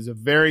last year and it was a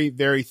very,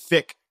 very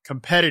thick,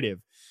 competitive,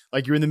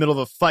 like you're in the middle of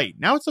a fight.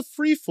 Now it's a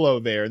free flow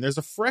there, and there's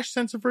a fresh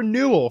sense of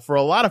renewal for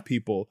a lot of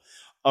people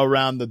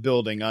around the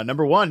building.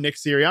 Number one, Nick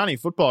Sirianni,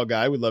 football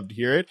guy. We'd love to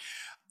hear it.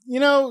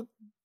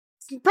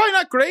 It's probably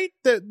not great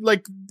that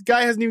like the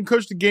guy hasn't even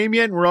coached a game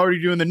yet and we're already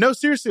doing no,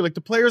 seriously, like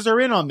the players are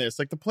in on this.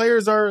 Like the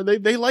players are,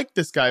 they like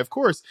this guy. Of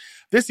course,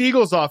 this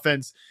Eagles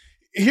offense,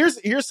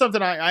 here's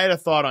something I had a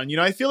thought on.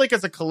 I feel like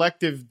as a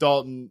collective,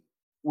 Dalton,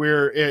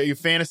 we're a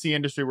fantasy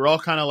industry. We're all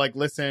kind of like,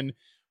 listen,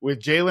 with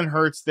Jalen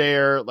Hurts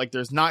there, like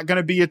there's not going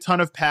to be a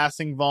ton of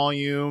passing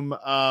volume.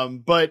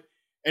 And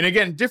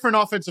again, different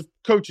offensive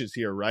coaches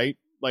here, right?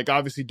 Like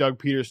obviously Doug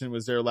Peterson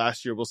was there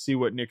last year. We'll see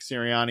what Nick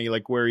Sirianni,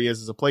 like where he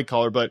is as a play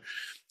caller. But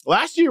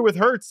last year with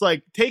Hurts,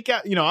 like take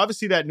out,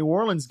 obviously that New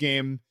Orleans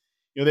game,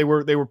 they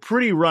were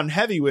pretty run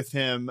heavy with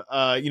him,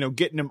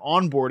 getting him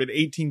on board at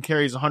 18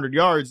 carries, 100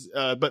 yards,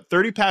 but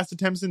 30 pass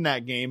attempts in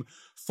that game,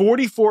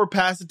 44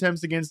 pass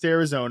attempts against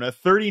Arizona,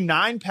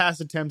 39 pass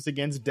attempts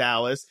against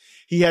Dallas.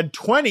 He had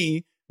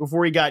 20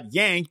 before he got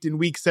yanked in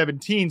week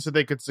 17 so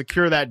they could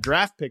secure that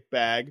draft pick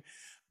bag.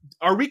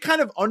 Are we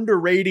kind of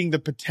underrating the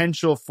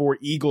potential for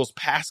Eagles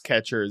pass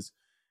catchers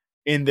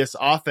in this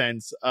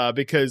offense?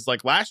 Because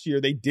like last year,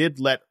 they did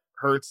let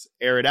Hurts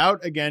air it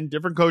out. Again,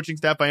 different coaching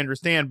staff, I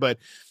understand, but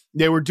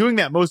they were doing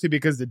that mostly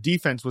because the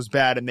defense was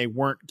bad and they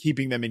weren't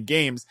keeping them in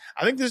games.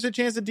 I think there's a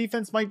chance the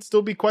defense might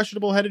still be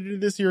questionable headed into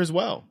this year as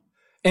well.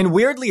 And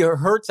weirdly,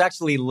 Hurts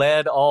actually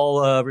led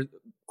all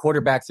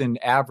quarterbacks in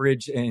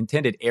average and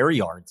intended air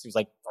yards. He was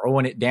like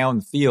throwing it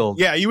downfield.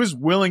 Yeah, he was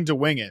willing to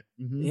wing it.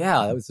 Mm-hmm.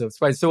 Yeah, that was a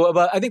surprise. So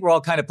I think we're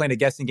all kind of playing a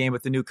guessing game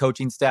with the new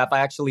coaching staff. I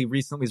actually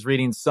recently was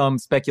reading some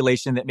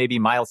speculation that maybe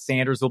Miles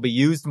Sanders will be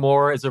used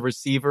more as a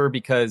receiver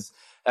because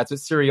that's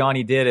what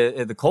Sirianni did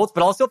at the Colts.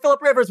 But also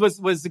Phillip Rivers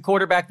was the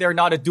quarterback there,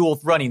 not a dual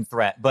running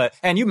threat.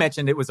 And you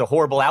mentioned it was a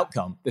horrible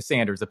outcome, the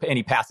Sanders.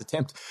 Any pass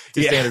attempt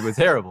to Sanders was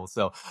terrible.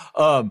 So,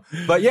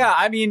 but yeah,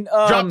 I mean.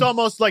 Dropped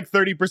almost like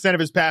 30% of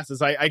his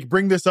passes. I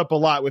bring this up a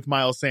lot with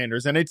Miles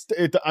Sanders, and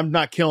I'm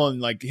not killing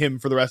like him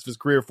for the rest of his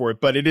career for it,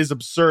 but it is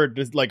absurd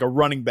to like a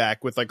running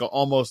back with like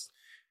almost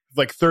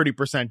like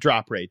 30%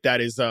 drop rate.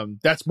 That is,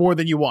 that's more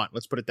than you want.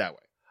 Let's put it that way.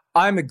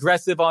 I'm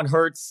aggressive on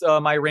Hurts,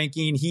 my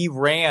ranking. He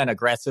ran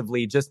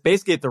aggressively, just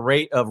basically at the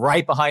rate of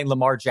right behind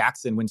Lamar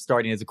Jackson when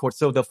starting as a quarterback.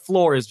 So the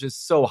floor is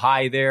just so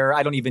high there.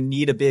 I don't even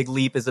need a big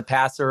leap as a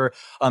passer.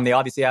 They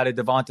obviously added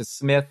Devonta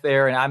Smith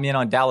there, and I'm in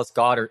on Dallas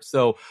Goedert.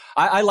 So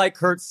I like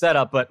Hurts'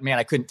 setup, but man,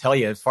 I couldn't tell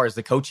you as far as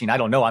the coaching. I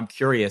don't know. I'm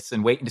curious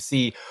and waiting to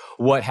see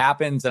what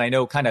happens. And I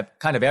know kind of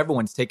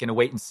everyone's taking a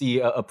wait and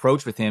see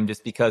approach with him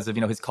just because of,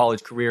 his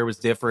college career was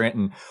different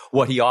and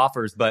what he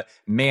offers. But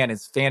man,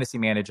 as fantasy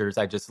managers,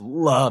 I just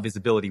love his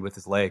ability with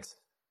his legs.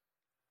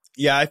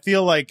 Yeah, I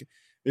feel like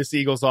this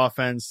Eagles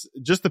offense,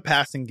 just the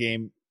passing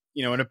game,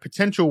 in a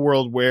potential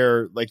world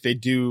where like they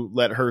do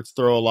let Hurts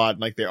throw a lot and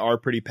like they are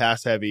pretty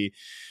pass heavy,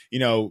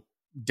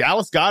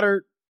 Dallas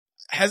Goedert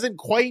hasn't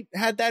quite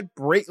had that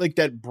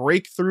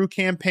breakthrough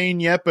campaign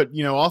yet, but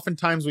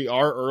oftentimes we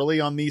are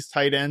early on these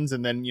tight ends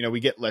and then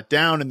we get let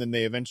down and then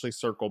they eventually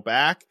circle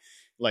back.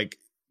 Like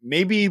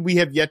maybe we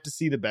have yet to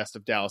see the best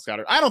of Dallas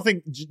Goedert. I don't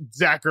think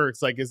Zach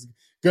Ertz is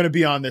going to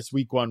be on this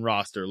week one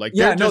roster. Like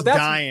they're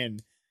dying.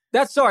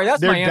 That's my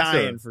answer. They're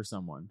dying for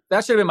someone.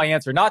 That should have been my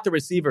answer, not the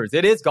receivers.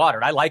 It is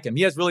Goddard. I like him.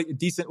 He has really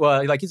decent,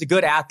 he's a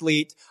good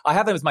athlete. I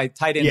have him as my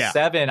tight end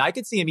 7. I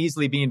could see him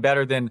easily being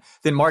better than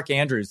Mark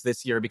Andrews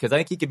this year because I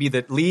think he could be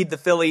lead the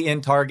Philly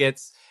in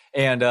targets.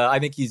 And I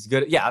think he's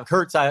good. Yeah,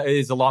 Hurts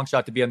is a long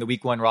shot to be on the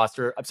week one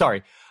roster. I'm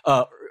sorry,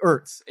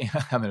 Ertz.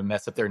 I'm going to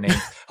mess up their names.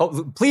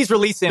 Please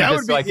release him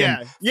just so I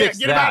can fix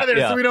get him out of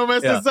there so we don't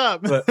mess this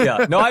up. But,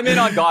 no, I'm in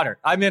on Goddard.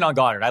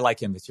 I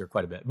like him this year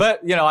quite a bit. But,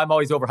 I'm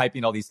always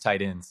overhyping all these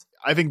tight ends.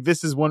 I think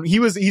this is one.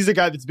 He's a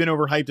guy that's been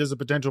overhyped as a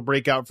potential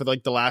breakout for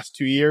like the last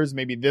 2 years.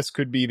 Maybe this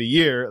could be the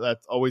year.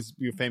 That's always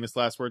your famous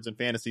last words in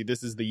fantasy.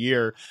 This is the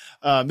year.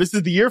 This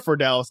is the year for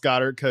Dallas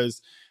Goedert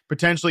because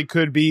potentially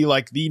could be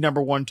like the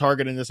number one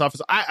target in this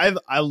offense.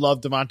 I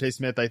love Devonta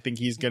Smith. I think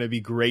he's going to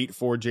be great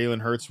for Jalen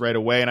Hurts right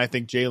away. And I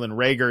think Jalen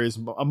Reagor is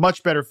a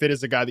much better fit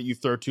as a guy that you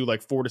throw to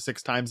like 4 to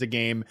 6 times a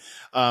game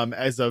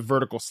as a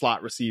vertical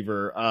slot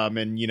receiver.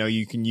 And,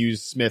 you can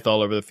use Smith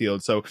all over the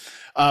field. So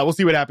we'll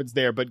see what happens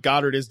there. But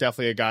Goddard is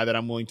definitely a guy that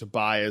I'm willing to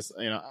buy as,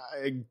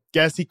 I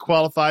guess he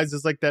qualifies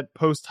as like that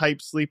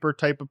post-hype sleeper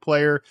type of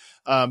player.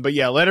 But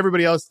yeah, let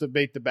everybody else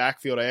debate the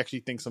backfield. I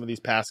actually think some of these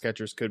pass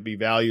catchers could be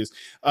values.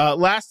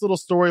 Last little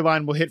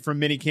storyline we'll hit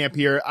from minicamp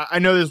here. I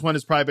know this one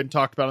has probably been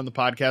talked about on the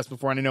podcast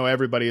before, and I know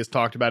everybody has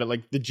talked about it.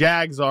 Like the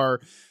Jags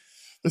are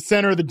the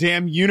center of the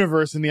damn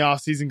universe in the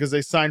offseason because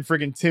they signed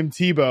friggin' Tim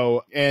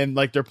Tebow and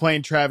like they're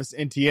playing Travis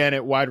Etienne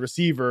at wide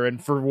receiver.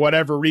 And for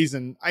whatever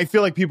reason, I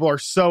feel like people are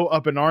so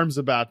up in arms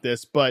about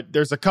this, but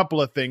there's a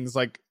couple of things.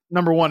 Like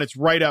number one, it's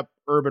right up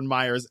Urban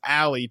Meyer's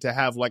alley to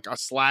have like a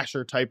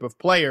slasher type of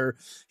player.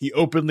 He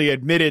openly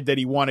admitted that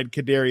he wanted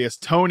Kadarius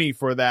Toney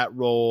for that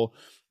role,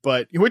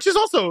 but which is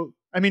also,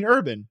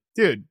 Urban,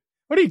 dude,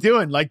 What are you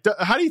doing? Like,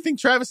 how do you think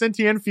Travis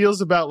Etienne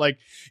feels about, like,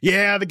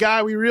 yeah, the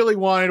guy we really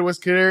wanted was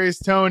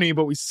Kadarius Toney,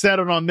 but we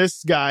settled on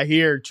this guy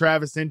here,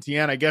 Travis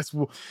Etienne. I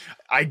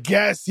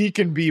guess he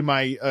can be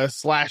my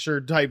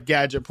slasher type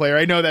gadget player.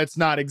 I know that's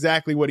not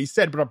exactly what he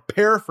said, but I'm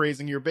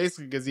paraphrasing here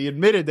basically because he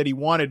admitted that he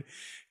wanted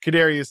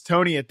Kadarius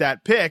Toney at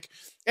that pick.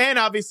 And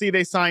obviously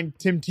they signed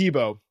Tim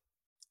Tebow.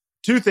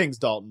 Two things,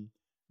 Dalton.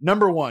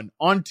 Number one,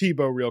 on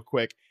Tebow real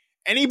quick.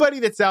 Anybody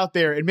that's out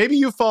there, and maybe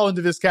you fall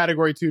into this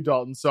category too,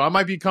 Dalton, so I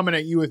might be coming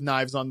at you with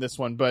knives on this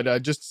one,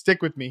 but just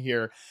stick with me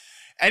here.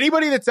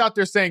 Anybody that's out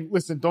there saying,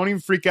 listen, don't even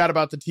freak out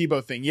about the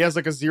Tebow thing. He has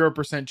like a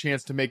 0%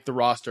 chance to make the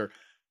roster.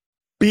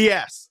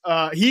 BS.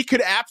 He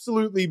could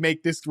absolutely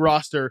make this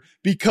roster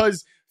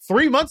because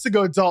 3 months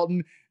ago,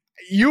 Dalton,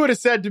 you would have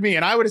said to me,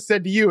 and I would have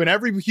said to you, and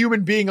every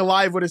human being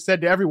alive would have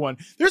said to everyone,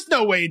 there's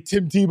no way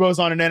Tim Tebow's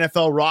on an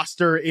NFL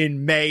roster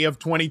in May of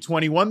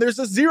 2021. There's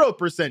a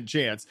 0%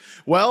 chance.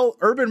 Well,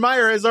 Urban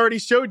Meyer has already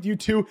showed you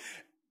to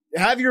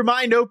have your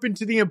mind open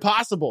to the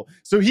impossible.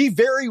 So he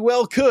very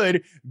well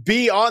could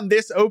be on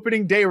this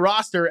opening day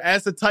roster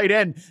as a tight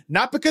end,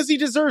 not because he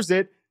deserves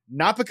it,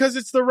 not because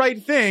it's the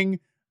right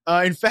thing.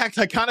 In fact,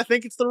 I kind of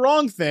think it's the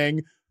wrong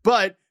thing,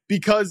 but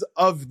because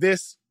of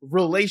this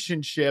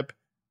relationship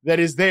that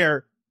is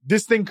there,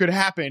 this thing could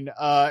happen.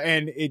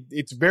 And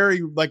it's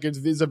very, like,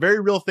 it's a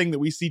very real thing that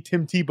we see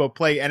Tim Tebow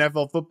play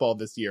NFL football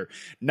this year.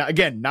 Now,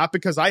 again, not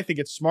because I think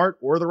it's smart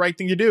or the right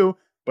thing to do,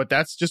 but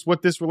that's just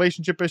what this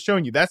relationship has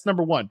shown you. That's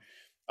number one.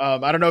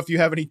 I don't know if you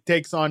have any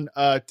takes on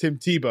Tim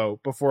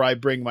Tebow before I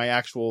bring my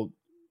actual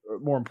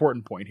more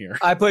important point here.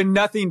 I put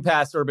nothing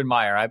past Urban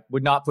Meyer. I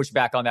would not push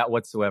back on that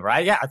whatsoever.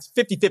 It's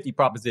 50-50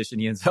 proposition.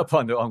 He ends up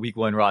on week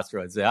one roster.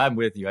 I'd say I'm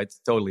with you. It's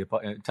totally,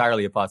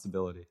 entirely a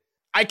possibility.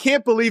 I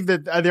can't believe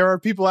that there are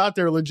people out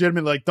there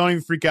legitimately like, don't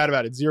even freak out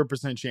about it.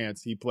 0%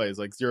 chance he plays,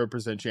 like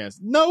 0%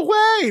 chance. No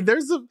way.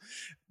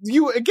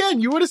 You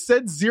would have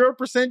said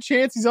 0%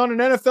 chance he's on an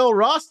NFL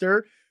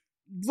roster.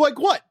 Like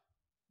what?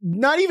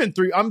 Not even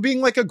 3. I'm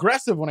being like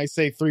aggressive when I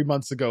say 3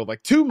 months ago,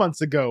 like 2 months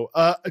ago,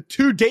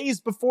 2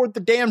 days before the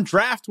damn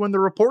draft when the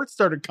reports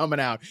started coming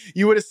out,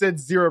 you would have said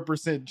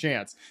 0%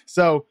 chance.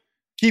 So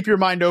keep your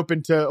mind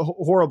open to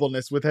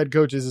horribleness with head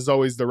coaches is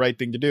always the right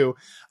thing to do.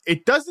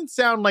 It doesn't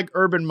sound like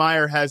Urban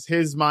Meyer has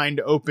his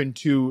mind open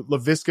to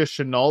Laviska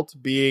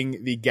Shenault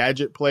being the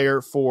gadget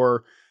player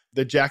for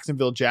the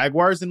Jacksonville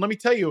Jaguars. And let me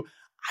tell you,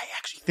 I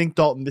actually think,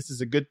 Dalton, this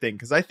is a good thing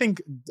because I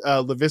think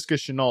Laviska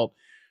Shenault,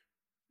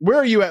 where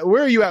are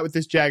you at with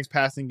this Jags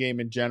passing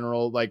game in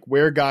general? Like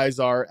where guys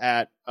are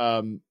at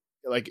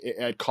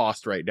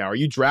cost right now? Are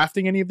you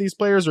drafting any of these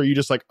players or are you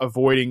just like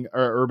avoiding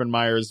Urban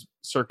Meyer's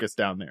circus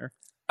down there?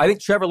 I think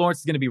Trevor Lawrence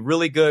is going to be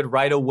really good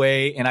right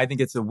away, and I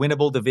think it's a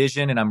winnable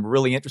division, and I'm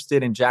really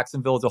interested in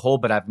Jacksonville as a whole,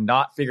 but I've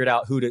not figured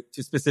out who to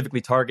specifically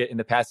target in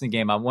the passing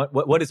game.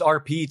 What does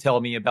RP tell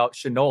me about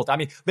Shenault? I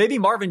mean, maybe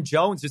Marvin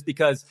Jones just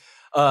because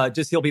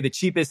he'll be the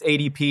cheapest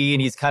ADP,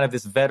 and he's kind of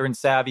this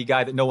veteran-savvy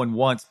guy that no one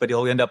wants, but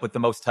he'll end up with the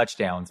most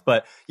touchdowns.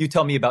 But you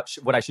tell me about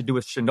what I should do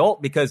with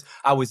Shenault because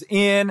I was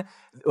in,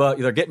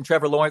 they're getting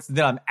Trevor Lawrence, and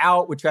then I'm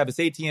out with Travis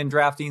Etienne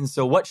drafting,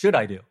 so what should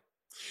I do?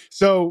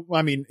 So,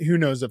 I mean, who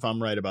knows if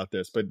I'm right about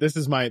this, but this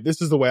is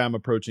the way I'm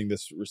approaching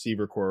this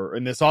receiver core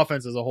and this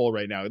offense as a whole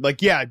right now.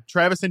 Like, yeah,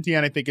 Travis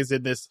Etienne, I think, is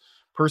in this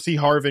Percy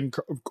Harvin,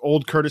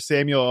 old Curtis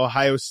Samuel,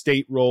 Ohio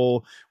State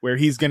role where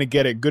he's going to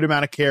get a good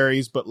amount of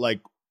carries, but like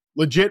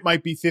legit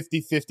might be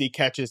 50-50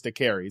 catches to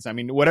carries. I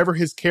mean, whatever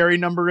his carry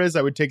number is,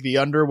 I would take the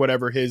under.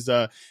 Whatever his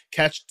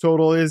catch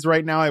total is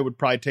right now, I would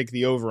probably take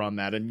the over on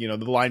that. And,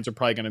 the lines are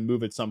probably going to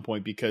move at some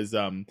point because,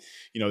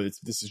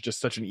 this is just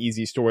such an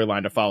easy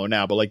storyline to follow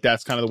now. But like,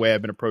 that's kind of the way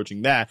I've been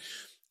approaching that.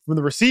 From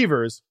the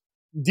receivers,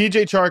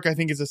 DJ Chark, I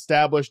think, is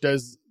established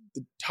as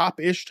the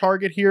top-ish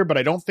target here, but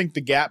I don't think the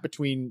gap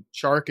between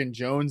Chark and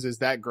Jones is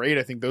that great.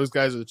 I think those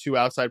guys are the two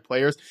outside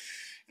players.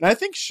 And I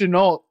think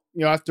Shenault,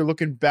 after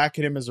looking back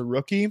at him as a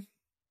rookie,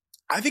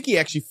 I think he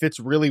actually fits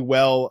really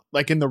well,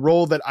 like in the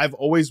role that I've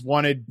always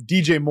wanted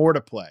DJ Moore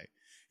to play.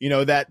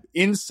 That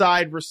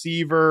inside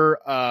receiver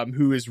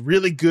who is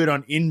really good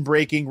on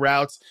in-breaking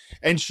routes.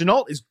 And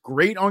Shenault is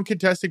great on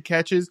contested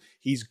catches.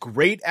 He's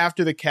great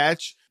after the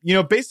catch.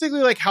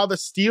 Basically like how the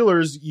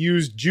Steelers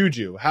use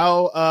Juju,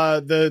 how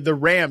the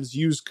Rams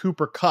use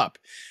Cooper Kupp.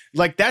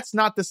 Like that's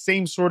not the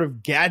same sort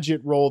of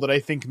gadget role that I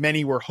think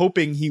many were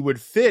hoping he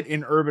would fit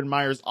in Urban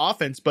Meyer's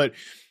offense. But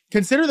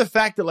consider the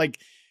fact that like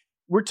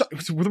we're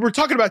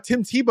talking about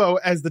Tim Tebow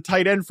as the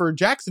tight end for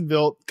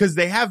Jacksonville because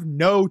they have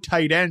no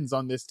tight ends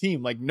on this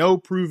team, like no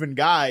proven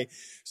guy.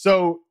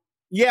 So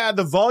yeah,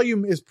 the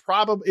volume is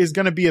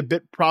going to be a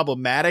bit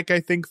problematic,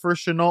 I think, for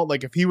Shenault.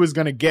 Like if he was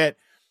going to get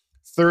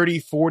 30,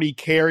 40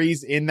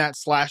 carries in that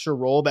slasher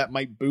role, that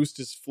might boost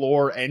his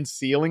floor and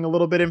ceiling a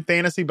little bit in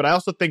fantasy. But I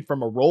also think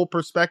from a role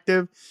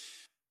perspective,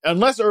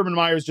 unless Urban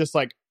Meyer's just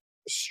like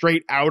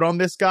straight out on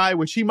this guy,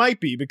 which he might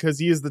be because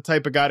he is the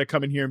type of guy to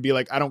come in here and be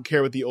like, I don't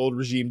care what the old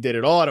regime did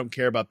at all. I don't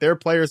care about their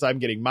players. I'm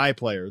getting my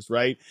players,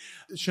 right?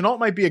 Shenault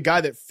might be a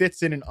guy that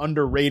fits in an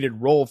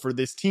underrated role for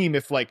this team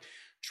if like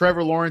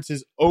Trevor Lawrence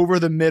is over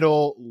the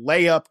middle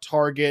layup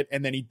target,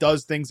 and then he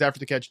does things after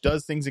the catch,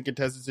 does things in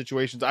contested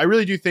situations. I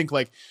really do think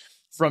like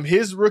from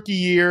his rookie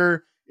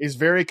year is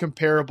very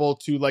comparable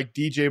to like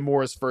DJ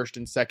Moore's first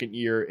and second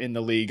year in the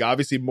league.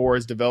 Obviously, Moore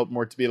has developed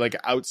more to be like an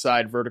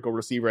outside vertical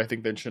receiver, I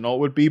think, than Shenault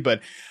would be.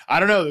 But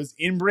I don't know, those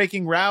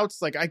in-breaking routes,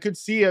 like I could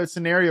see a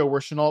scenario where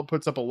Shenault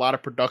puts up a lot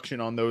of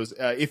production on those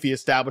if he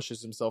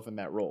establishes himself in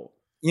that role.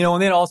 You know,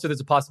 and then also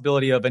there's a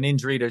possibility of an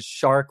injury to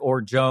Shark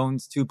or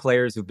Jones, two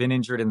players who've been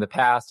injured in the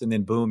past, and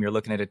then boom, you're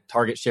looking at a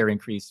target share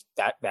increase.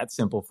 That's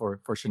simple for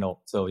Shenault.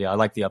 So yeah, I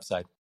like the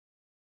upside.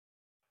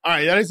 All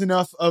right, that is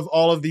enough of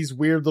all of these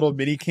weird little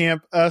mini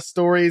camp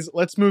stories.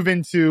 Let's move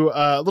into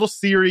a little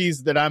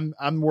series that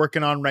I'm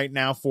working on right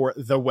now for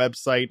the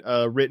website,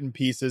 written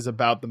pieces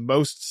about the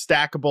most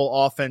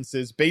stackable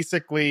offenses,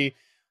 basically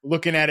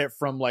looking at it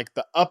from like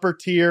the upper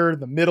tier,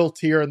 the middle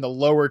tier, and the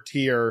lower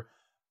tier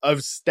of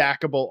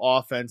stackable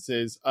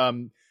offenses.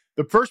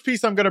 The first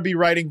piece I'm going to be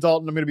writing,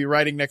 Dalton, I'm going to be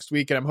writing next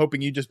week, and I'm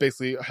hoping you just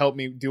basically help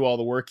me do all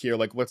the work here.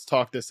 Like, let's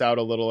talk this out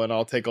a little, and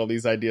I'll take all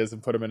these ideas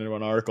and put them into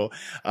an article.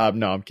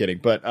 No, I'm kidding.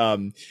 But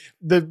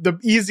the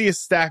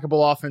easiest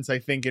stackable offense, I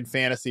think, in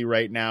fantasy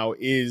right now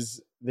is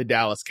the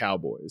Dallas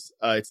Cowboys.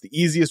 It's the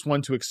easiest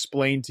one to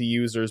explain to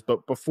users.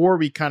 But before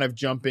we kind of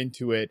jump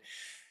into it,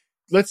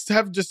 let's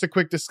have just a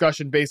quick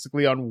discussion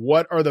basically on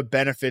what are the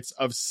benefits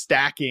of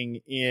stacking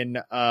in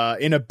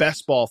a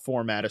best ball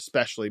format,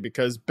 especially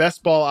because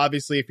best ball,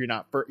 obviously, if you're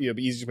not the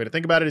easiest way to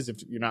think about it is if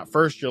you're not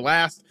first, you're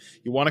last.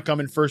 You want to come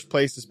in first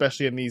place,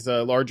 especially in these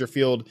larger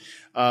field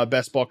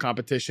best ball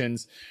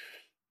competitions.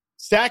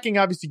 Stacking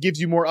obviously gives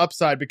you more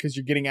upside because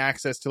you're getting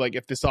access to, like,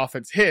 if this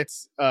offense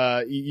hits,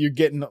 you're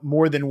getting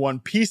more than one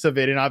piece of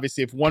it. And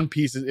obviously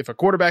if a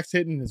quarterback's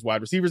hitting, his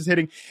wide receiver's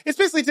hitting, it's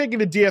basically taking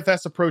the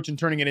DFS approach and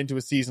turning it into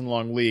a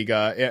season-long league.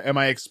 Am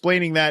I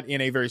explaining that in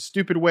a very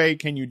stupid way?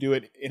 Can you do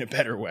it in a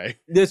better way?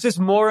 It's just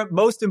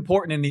most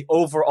important in the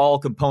overall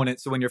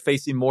component. So when you're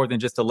facing more than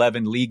just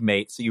 11 league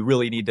mates, so you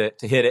really need to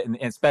hit it, and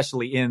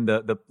especially in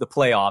the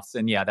playoffs.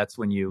 And yeah, that's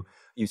when you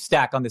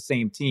stack on the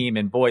same team,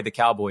 and boy, the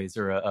Cowboys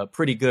are a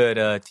pretty good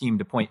team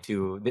to point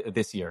to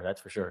this year. That's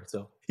for sure.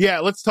 So yeah,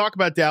 let's talk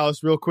about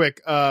Dallas real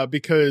quick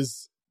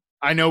because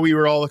I know we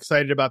were all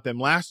excited about them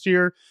last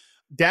year.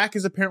 Dak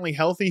is apparently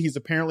healthy. He's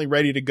apparently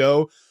ready to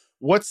go.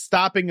 What's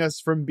stopping us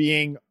from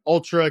being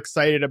ultra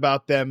excited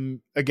about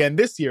them again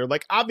this year?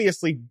 Like,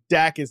 obviously,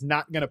 Dak is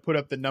not going to put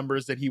up the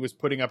numbers that he was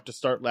putting up to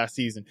start last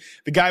season.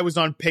 The guy was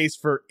on pace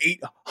for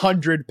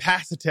 800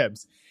 pass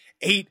attempts.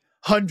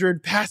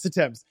 800 pass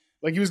attempts.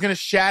 Like, he was going to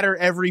shatter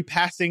every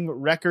passing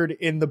record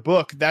in the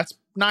book. That's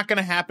not going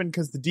to happen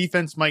because the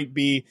defense might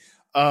be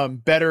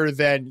better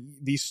than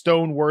the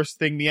stone worst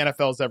thing the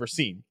NFL's ever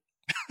seen.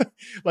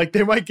 Like,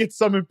 they might get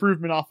some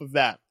improvement off of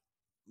that.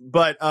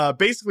 But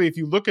basically, if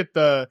you look at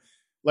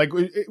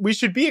we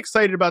should be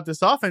excited about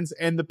this offense,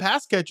 and the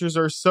pass catchers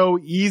are so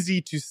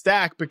easy to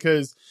stack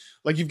because,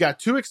 like, you've got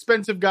two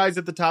expensive guys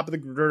at the top of the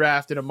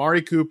draft in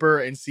Amari Cooper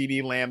and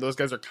CeeDee Lamb. Those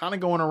guys are kind of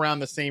going around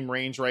the same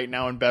range right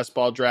now in best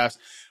ball drafts.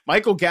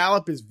 Michael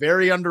Gallup is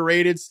very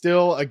underrated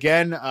still.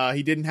 Again,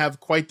 he didn't have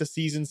quite the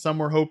season some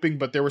were hoping,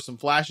 but there were some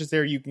flashes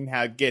there. You can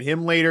get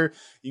him later.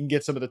 You can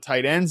get some of the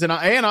tight ends, and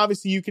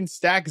obviously you can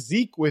stack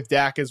Zeke with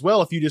Dak as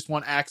well if you just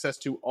want access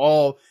to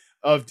all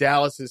of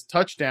Dallas's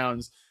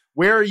touchdowns.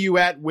 Where are you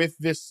at with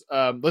this?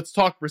 Let's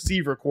talk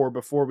receiver core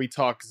before we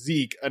talk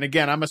Zeke. And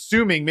again, I'm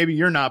assuming, maybe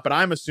you're not, but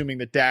I'm assuming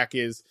that Dak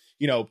is,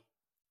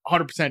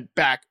 100%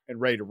 back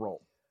and ready to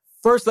roll.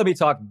 First, let me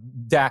talk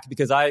Dak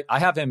because I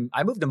have him.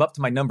 I moved him up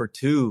to my number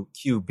 2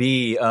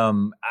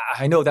 QB.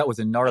 I know that was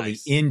a gnarly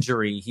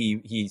injury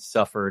he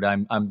suffered.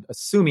 I'm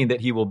assuming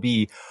that he will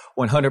be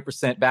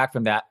 100% back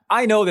from that.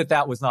 I know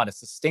that was not a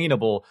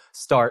sustainable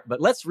start, but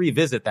let's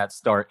revisit that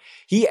start.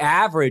 He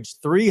averaged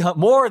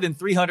more than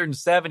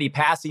 370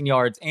 passing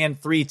yards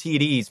and 3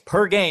 TDs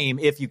per game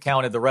if you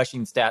counted the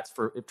rushing stats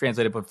if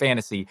translated for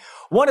fantasy.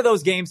 One of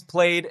those games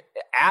played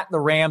at the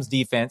Rams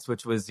defense,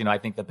 which was, I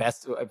think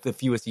the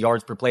fewest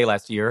yards per play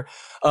last year.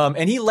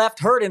 And he left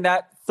hurt in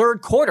that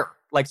third quarter.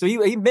 So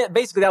he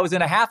basically that was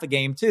in a half a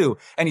game too.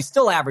 And he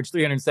still averaged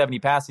 370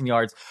 passing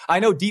yards. I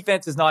know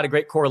defense is not a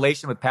great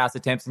correlation with pass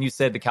attempts. And you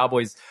said the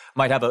Cowboys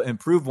might have an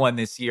improved one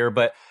this year,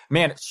 but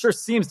man, it sure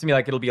seems to me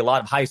like it'll be a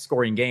lot of high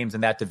scoring games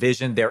in that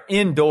division. They're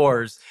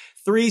indoors.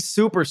 3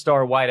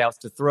 superstar wideouts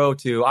to throw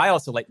to. I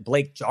also like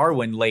Blake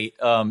Jarwin late.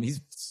 He's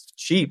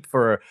cheap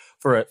for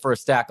a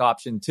stack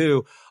option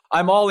too.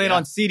 I'm all in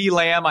on CeeDee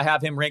Lamb. I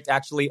have him ranked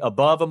actually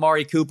above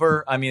Amari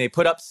Cooper. I mean, they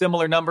put up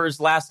similar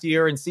numbers last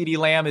year, and CeeDee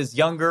Lamb is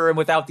younger and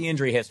without the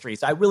injury history.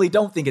 So I really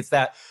don't think it's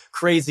that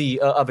crazy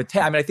of a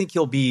I mean, I think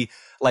he'll be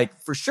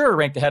for sure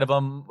ranked ahead of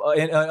him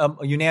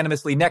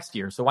unanimously next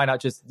year. So why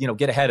not just,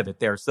 get ahead of it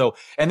there? So,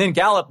 and then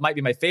Gallup might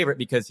be my favorite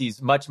because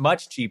he's much,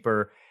 much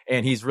cheaper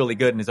and he's really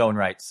good in his own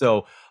right.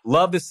 So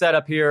love the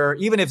setup here.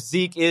 Even if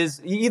Zeke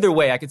is either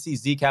way, I could see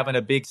Zeke having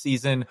a big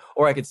season,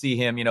 or I could see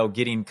him,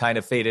 getting kind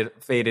of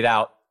faded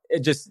out.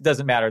 It just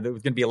doesn't matter. There's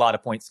going to be a lot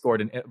of points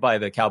scored by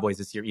the Cowboys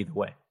this year either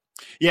way.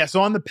 Yeah,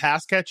 so on the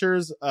pass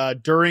catchers,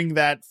 during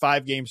that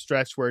 5-game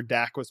stretch where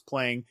Dak was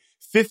playing,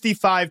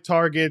 55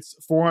 targets,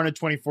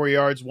 424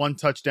 yards, 1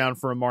 touchdown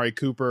for Amari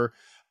Cooper.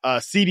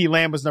 CeeDee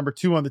Lamb was number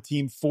 2 on the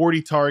team,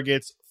 40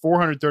 targets,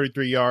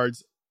 433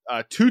 yards,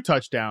 2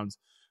 touchdowns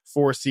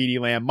for CeeDee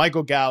Lamb.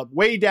 Michael Gallup,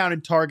 way down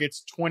in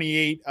targets,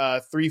 28,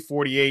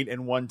 348,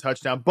 and 1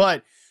 touchdown,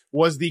 but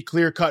was the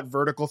clear-cut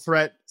vertical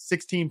threat,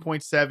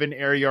 16.7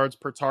 air yards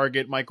per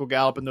target, Michael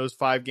Gallup in those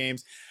 5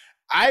 games.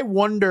 I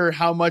wonder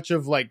how much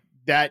of like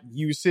that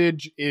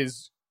usage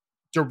is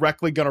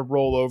directly going to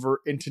roll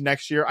over into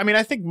next year. I mean,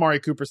 I think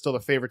Amari Cooper's still the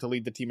favorite to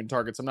lead the team in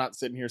targets. I'm not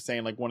sitting here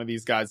saying like one of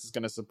these guys is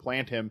going to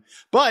supplant him,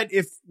 but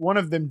if one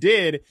of them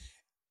did,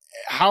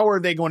 how are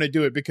they going to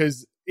do it?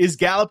 Because is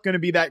Gallup going to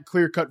be that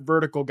clear-cut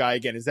vertical guy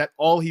again? Is that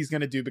all he's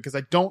going to do? Because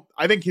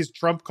I think his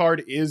trump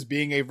card is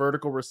being a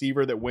vertical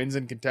receiver that wins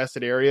in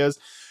contested areas.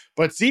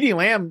 But CeeDee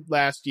Lamb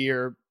last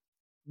year,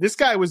 this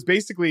guy was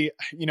basically,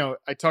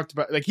 I talked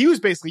about, like, he was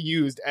basically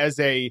used as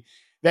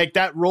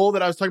that role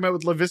that I was talking about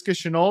with Laviska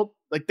Shenault.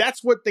 Like,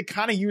 that's what they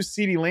kind of used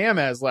CeeDee Lamb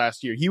as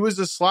last year. He was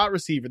a slot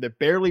receiver that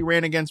barely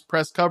ran against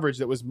press coverage,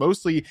 that was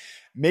mostly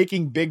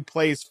making big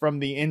plays from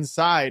the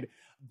inside.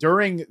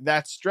 During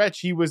that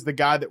stretch, he was the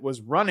guy that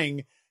was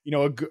running,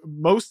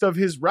 most of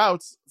his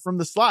routes from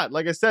the slot,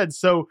 like I said.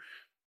 So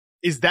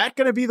is that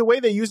going to be the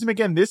way they use him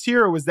again this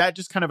year? Or was that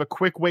just kind of a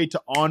quick way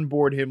to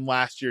onboard him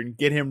last year and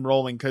get him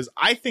rolling? Because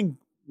I think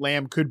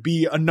Lamb could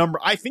be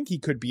I think he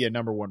could be a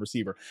number 1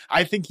 receiver.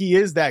 I think he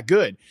is that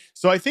good.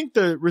 So I think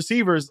the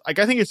receivers, I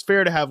think it's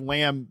fair to have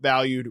Lamb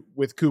valued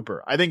with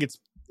Cooper. I think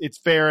it's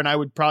fair, and I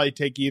would probably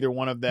take either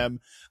one of them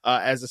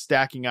as a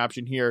stacking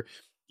option here.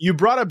 You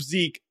brought up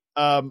Zeke.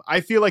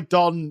 I feel like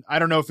Dalton, I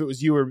don't know if it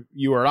was you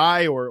or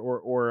I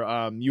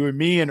or you and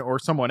me or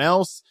someone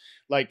else.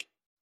 Like,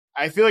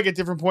 I feel like at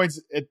different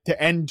points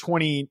to end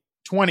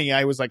 2020,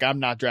 I was like, I'm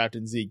not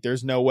drafting Zeke.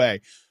 There's no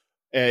way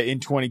in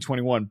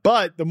 2021.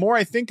 But the more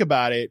I think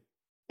about it,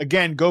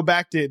 again, go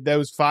back to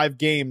those 5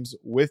 games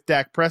with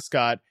Dak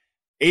Prescott,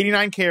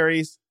 89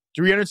 carries,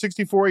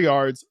 364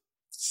 yards,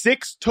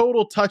 6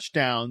 total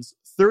touchdowns,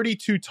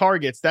 32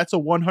 targets. That's a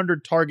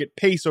 100 target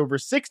pace over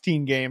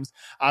 16 games.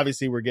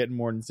 Obviously, we're getting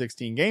more than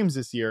 16 games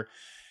this year.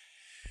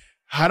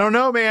 I don't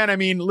know, man. I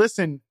mean,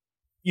 listen,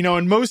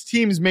 in most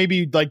teams,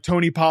 maybe like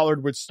Tony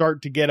Pollard would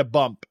start to get a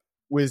bump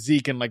with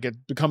Zeke and like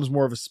it becomes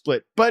more of a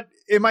split. But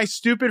am I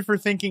stupid for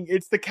thinking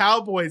it's the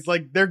Cowboys?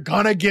 Like, they're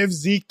gonna give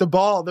Zeke the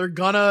ball. They're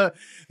gonna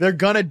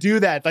do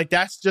that. Like,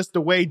 that's just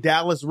the way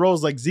Dallas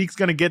rolls. Like, Zeke's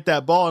gonna get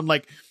that ball. And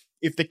like,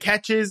 if the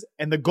catches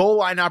and the goal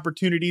line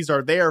opportunities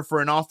are there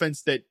for an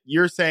offense that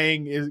you're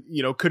saying is,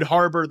 could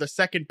harbor the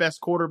second best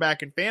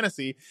quarterback in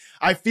fantasy,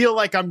 I feel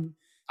like I'm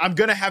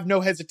going to have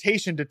no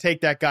hesitation to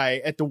take that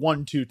guy at the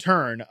 1-2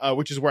 turn,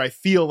 which is where I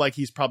feel like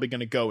he's probably going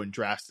to go in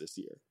drafts this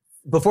year.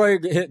 Before I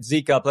hit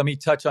Zeke up, let me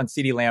touch on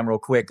CeeDee Lamb real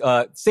quick.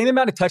 Same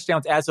amount of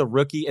touchdowns as a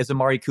rookie as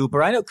Amari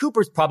Cooper. I know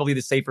Cooper's probably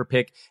the safer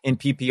pick in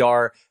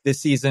PPR this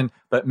season,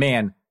 but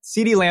man,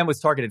 CeeDee Lamb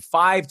was targeted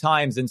 5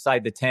 times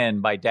inside the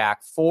 10 by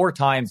Dak, 4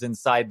 times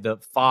inside the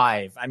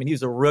 5. I mean, he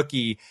was a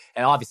rookie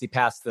and obviously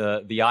passed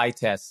the eye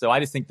test. So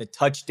I just think the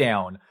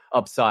touchdown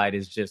upside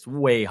is just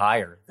way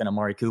higher than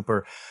Amari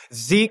Cooper.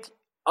 Zeke,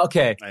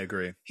 okay. I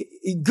agree.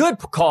 Good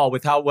call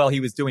with how well he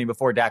was doing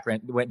before Dak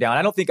went down.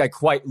 I don't think I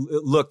quite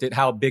looked at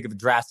how big of a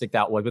drastic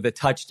that was with the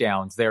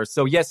touchdowns there.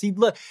 So yes, it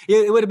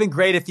would have been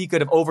great if he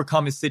could have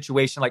overcome his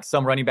situation like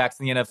some running backs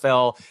in the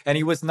NFL. And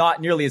he was not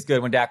nearly as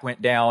good when Dak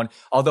went down,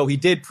 although he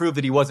did prove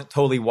that he wasn't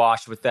totally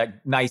washed with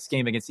that nice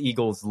game against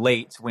Eagles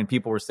late when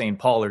people were saying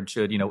Pollard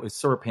should,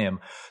 usurp him.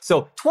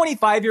 So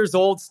 25 years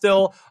old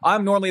still.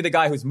 I'm normally the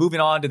guy who's moving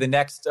on to the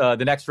next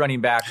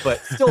running back,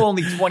 but still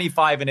only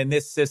 25. And in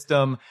this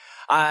system,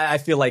 I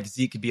feel like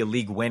Zeke could be a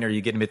league winner.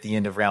 You get him at the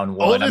end of round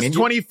 1. Oldest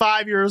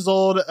 25 years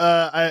old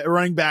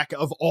running back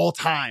of all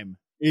time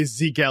is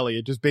Zeke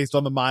Elliott, just based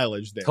on the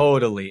mileage there.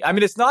 Totally. I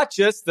mean, it's not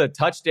just the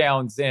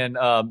touchdowns and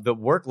the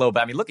workload,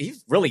 but I mean, look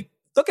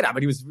at how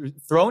many he was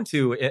thrown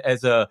to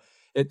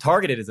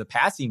targeted as a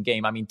passing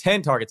game. I mean,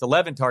 10 targets,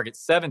 11 targets,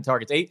 7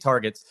 targets, 8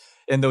 targets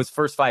in those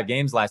first 5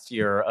 games last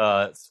year.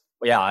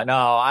 Yeah,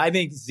 no, I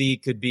think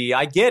Zeke could be,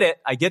 I get it.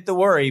 I get the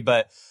worry,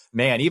 but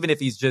man, even if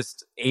he's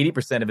just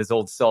 80% of his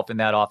old self in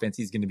that offense,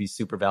 he's going to be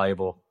super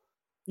valuable.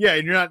 Yeah,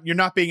 and you're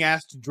not being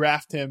asked to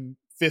draft him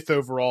 5th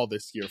overall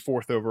this year,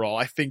 4th overall.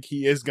 I think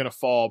he is going to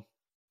fall.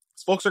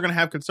 Folks are going to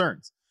have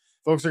concerns.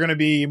 Folks are going to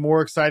be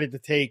more excited to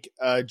take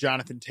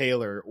Jonathan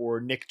Taylor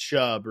or Nick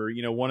Chubb or,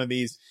 one of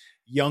these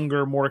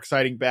younger, more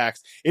exciting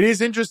backs. It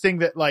is interesting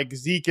that like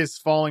Zeke is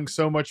falling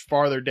so much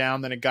farther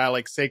down than a guy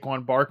like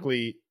Saquon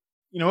Barkley.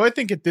 I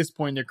think at this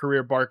point in their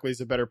career,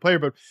 Barkley's a better player,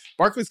 but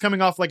Barkley's coming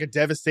off like a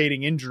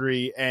devastating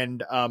injury.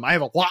 And I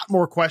have a lot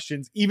more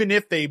questions, even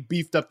if they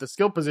beefed up the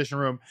skill position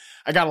room.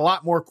 I got a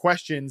lot more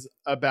questions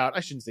about, I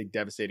shouldn't say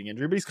devastating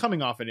injury, but he's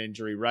coming off an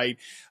injury, right?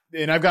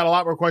 And I've got a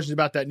lot more questions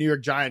about that New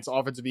York Giants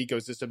offensive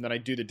ecosystem than I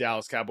do the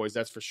Dallas Cowboys.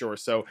 That's for sure.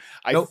 So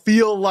I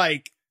feel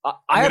like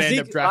I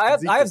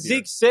have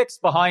Zeke 6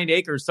 behind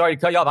Akers. Sorry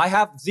to cut you off. I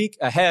have Zeke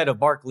ahead of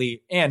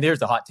Barkley, and there's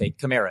the hot take,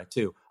 Kamara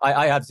too.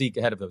 I have Zeke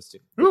ahead of those two.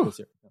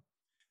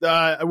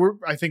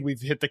 I think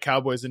we've hit the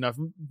Cowboys enough.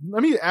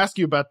 Let me ask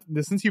you about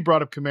this since you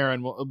brought up Kamara,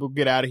 and we'll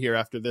get out of here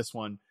after this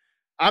one.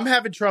 I'm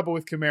having trouble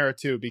with Kamara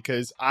too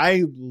because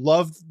I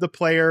loved the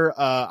player.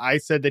 I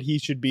said that he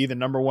should be the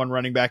number one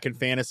running back in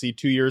fantasy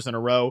 2 years in a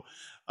row.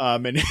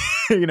 And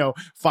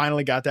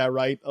finally got that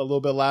right a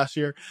little bit last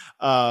year.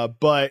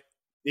 But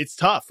it's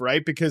tough,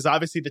 right? Because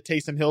obviously the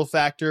Taysom Hill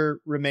factor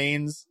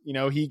remains.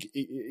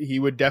 He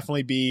would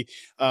definitely be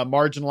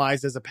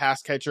marginalized as a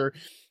pass catcher.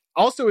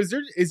 Also, is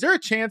there a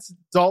chance,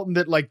 Dalton,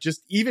 that like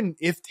just even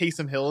if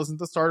Taysom Hill isn't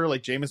the starter,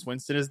 like Jameis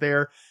Winston is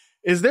there,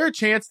 is there a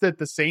chance that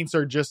the Saints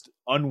are just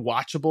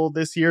unwatchable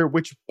this year?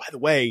 Which, by the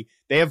way,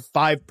 they have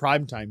 5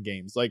 primetime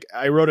games. Like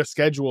I wrote a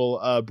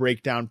schedule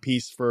breakdown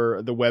piece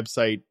for the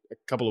website a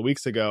couple of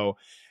weeks ago,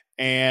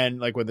 and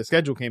like when the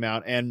schedule came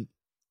out, and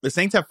the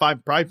Saints have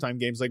 5 primetime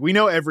games. Like we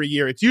know every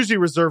year it's usually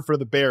reserved for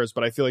the Bears,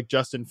 but I feel like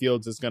Justin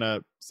Fields is going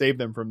to save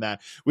them from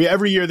that.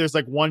 Every year there's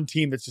like one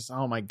team that's just,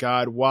 oh my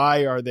God,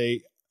 why are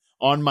they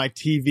on my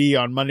TV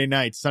on Monday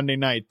night, Sunday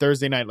night,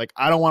 Thursday night? Like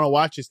I don't want to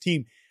watch this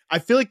team. I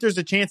feel like there's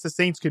a chance the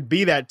Saints could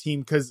be that team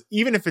because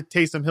even if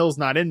Taysom Hill's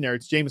not in there,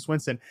 it's Jameis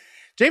Winston.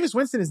 Jameis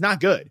Winston is not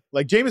good.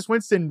 Like Jameis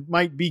Winston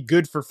might be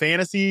good for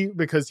fantasy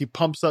because he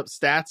pumps up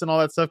stats and all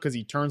that stuff because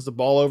he turns the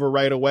ball over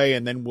right away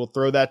and then we'll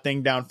throw that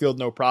thing downfield,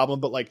 no problem.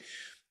 But like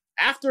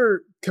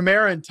after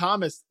Kamara and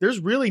Thomas, there's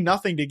really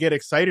nothing to get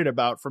excited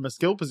about from a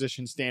skill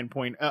position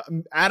standpoint.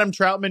 Adam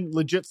Troutman,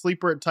 legit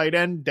sleeper at tight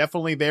end,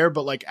 definitely there.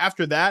 But like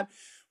after that,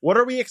 what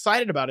are we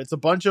excited about? It's a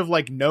bunch of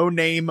like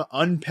no-name,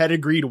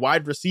 unpedigreed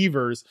wide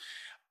receivers.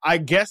 I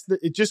guess that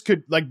it just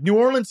could, like New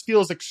Orleans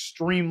feels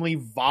extremely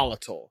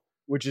volatile,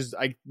 which is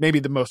maybe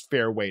the most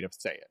fair way to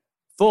say it.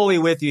 Fully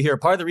with you here.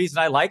 Part of the reason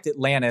I liked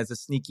Atlanta as a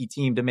sneaky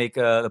team to make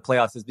the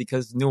playoffs is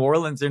because New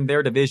Orleans in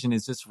their division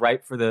is just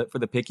ripe for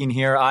the picking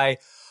here.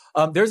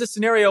 There's a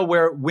scenario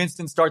where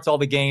Winston starts all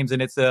the games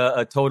and it's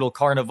a total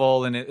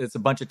carnival and it's a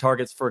bunch of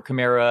targets for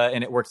Kamara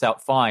and it works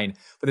out fine.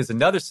 But there's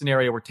another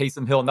scenario where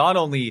Taysom Hill, not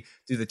only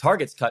do the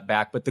targets cut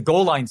back, but the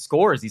goal line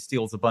scores, he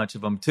steals a bunch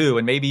of them too,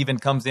 and maybe even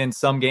comes in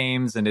some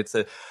games and it's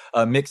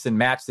a mix and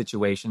match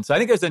situation. So I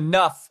think there's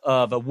enough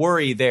of a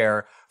worry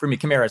there for me.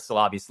 Kamara still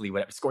obviously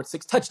scored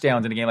 6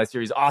 touchdowns in a game last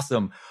year. He's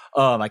awesome.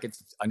 I could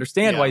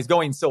understand why he's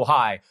going so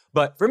high.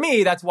 But for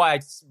me, that's why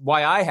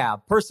I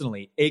have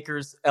personally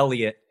Akers,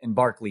 Elliott, and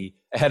Barkley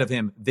ahead of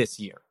him this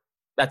year.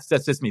 That's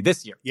just me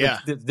this year. Yeah.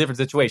 It's a different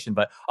situation.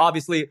 But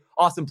obviously,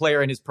 awesome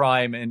player in his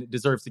prime and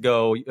deserves to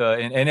go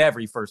in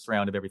every first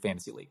round of every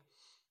fantasy league.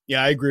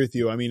 Yeah, I agree with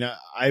you. I mean,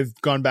 I've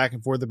gone back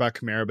and forth about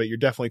Kamara, but you're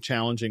definitely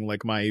challenging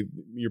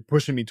you're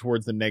pushing me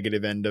towards the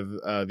negative end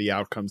of the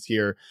outcomes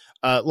here.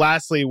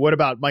 Lastly, what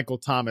about Michael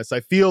Thomas? I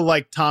feel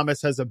like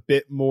Thomas has a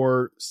bit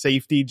more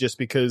safety just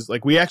because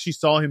like we actually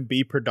saw him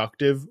be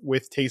productive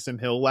with Taysom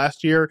Hill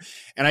last year.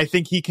 And I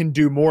think he can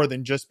do more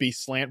than just be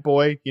slant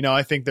boy.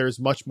 I think there's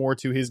much more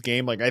to his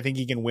game. Like I think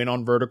he can win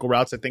on vertical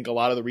routes. I think a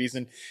lot of the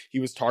reason he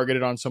was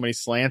targeted on so many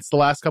slants the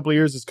last couple of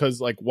years is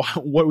because like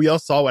what we all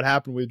saw what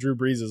happened with Drew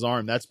Brees'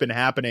 arm. That's been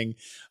happening.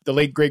 The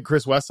late great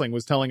Chris Wessling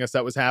was telling us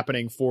that was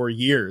happening for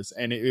years,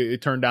 and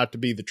it turned out to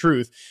be the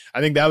truth.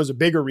 I think that was a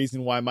bigger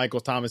reason why Michael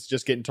Thomas is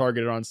just getting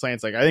targeted on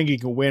slants. Like I think he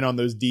can win on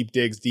those deep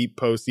digs, deep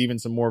posts, even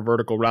some more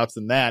vertical routes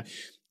than that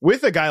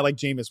with a guy like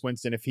Jameis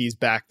Winston if he's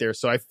back there.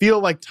 So I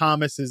feel like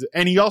Thomas is,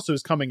 and he also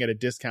is coming at a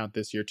discount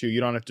this year too. You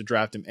don't have to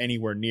draft him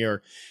anywhere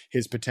near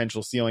his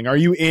potential ceiling. Are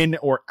you in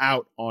or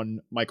out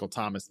on Michael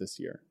Thomas this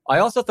year? I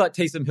also thought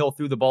Taysom Hill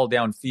threw the ball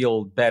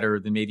downfield better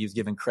than maybe he was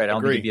given credit. I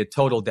don't think it'd be a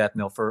total death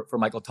knell for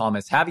Michael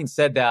Thomas. Having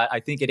said that,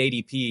 I think at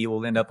ADP he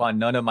will end up on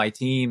none of my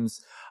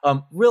teams.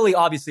 Really,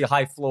 obviously a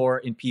high floor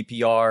in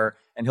PPR,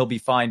 and he'll be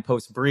fine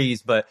post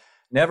Breeze, but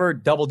never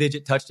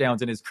double-digit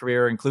touchdowns in his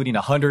career, including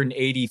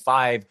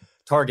 185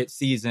 target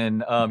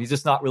season. He's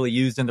just not really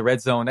used in the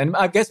red zone. And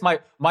I guess my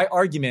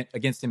argument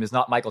against him is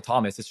not Michael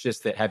Thomas. It's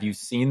just that, have you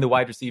seen the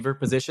wide receiver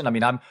position? I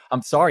mean,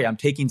 I'm sorry, I'm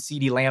taking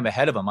CeeDee Lamb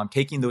ahead of him. I'm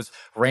taking those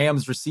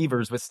Rams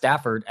receivers with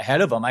Stafford ahead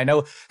of him. I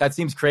know that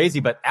seems crazy,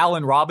 but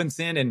Allen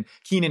Robinson and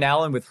Keenan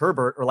Allen with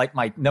Herbert are like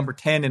my number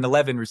 10 and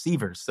 11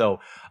 receivers. So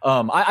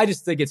I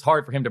just think it's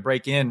hard for him to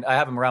break in. I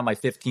have him around my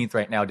 15th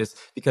right now just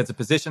because the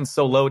position's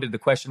so loaded, the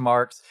question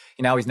marks.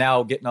 He's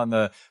now getting on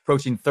the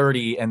approaching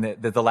 30 and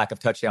the lack of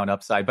touchdown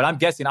upside. But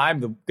I'm guessing I'm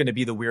going to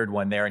be the weird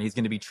one there, and he's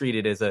going to be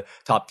treated as a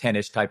top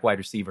 10-ish type wide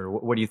receiver.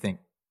 What do you think?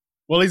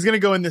 Well, he's going to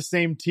go in the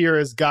same tier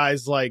as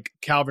guys like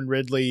Calvin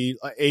Ridley,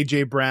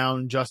 A.J.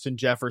 Brown, Justin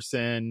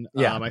Jefferson.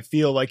 Yeah. I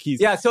feel like he's...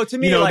 Yeah, so to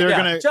me,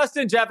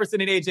 Justin Jefferson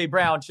and A.J.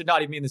 Brown should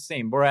not even be in the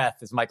same breath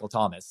as Michael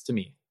Thomas, to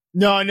me.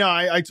 No,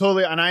 I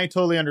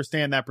totally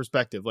understand that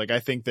perspective. Like, I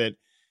think that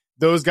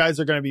those guys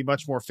are going to be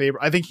much more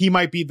favored. I think he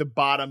might be the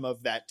bottom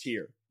of that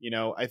tier,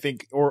 I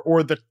think,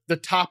 or the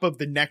top of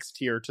the next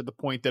tier, to the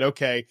point that,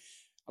 okay,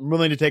 I'm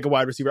willing to take a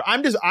wide receiver.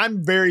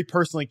 I'm very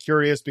personally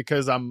curious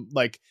because I'm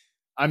like,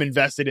 I'm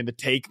invested in the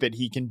take that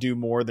he can do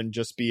more than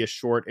just be a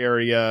short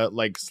area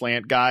like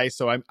slant guy.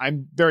 So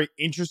I'm very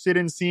interested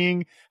in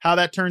seeing how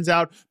that turns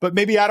out. But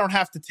maybe I don't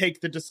have to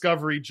take the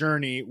discovery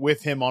journey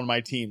with him on my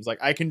teams. Like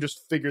I can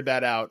just figure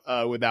that out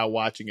without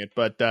watching it.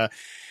 But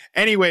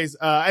anyways,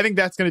 I think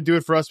that's going to do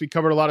it for us. We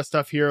covered a lot of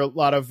stuff here, a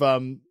lot of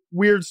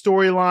weird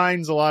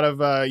storylines, a lot of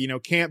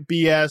camp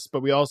BS.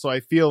 But we also, I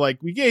feel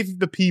like we gave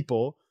the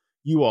people.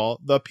 You all,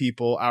 the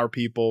people, our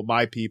people,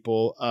 my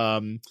people.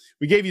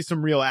 We gave you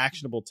some real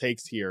actionable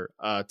takes here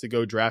to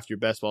go draft your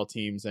best ball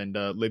teams and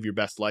live your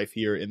best life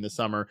here in the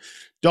summer.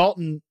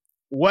 Dalton,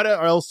 what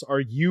else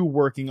are you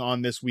working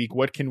on this week?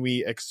 What can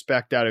we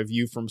expect out of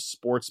you from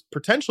sports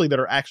potentially that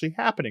are actually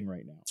happening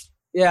right now?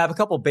 Yeah, I have a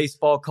couple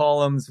baseball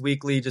columns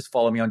weekly. Just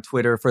follow me on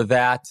Twitter for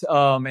that.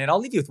 And I'll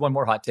leave you with one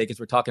more hot take as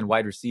we're talking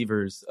wide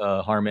receivers,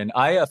 Harmon.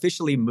 I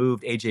officially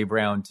moved A.J.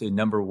 Brown to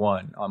number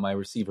 1 on my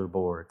receiver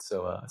board.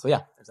 So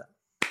yeah, there's that.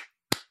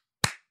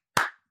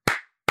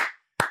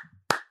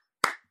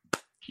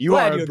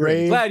 Glad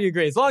you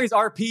agree. As long as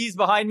RP's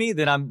behind me,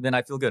 then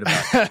I feel good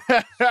about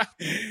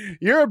it.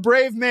 You're a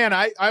brave man.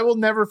 I will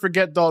never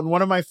forget, Dalton.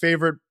 One of my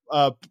favorite,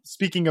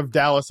 speaking of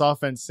Dallas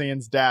offense,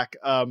 sans Dak,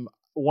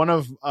 one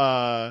of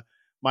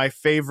my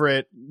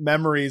favorite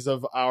memories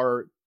of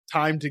our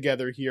time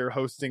together here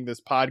hosting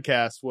this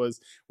podcast was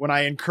when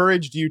I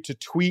encouraged you to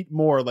tweet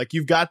more. Like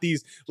you've got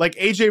these, like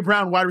AJ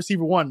Brown, wide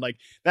receiver 1, like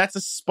that's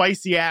a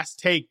spicy ass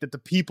take that the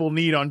people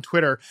need on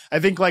Twitter. I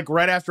think like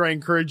right after I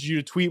encouraged you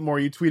to tweet more,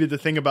 you tweeted the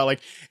thing about like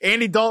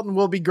Andy Dalton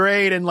will be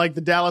great and like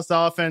the Dallas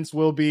offense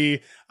will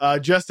be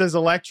just as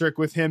electric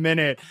with him in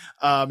it.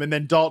 And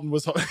then Dalton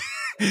was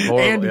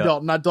Andy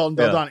Dalton, not Dalton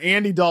Del Don.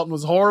 Andy Dalton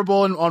was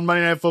horrible on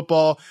Monday Night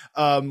Football,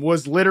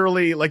 was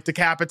literally like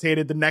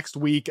decapitated the next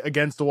week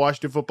against the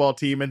Washington football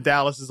team, and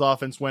Dallas's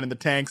offense went in the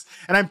tanks.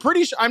 And I'm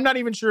pretty sure, I'm not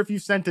even sure if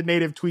you've sent a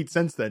native tweet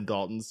since then,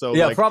 Dalton. So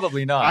yeah, like,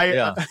 probably not.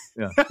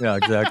 Yeah,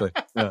 exactly.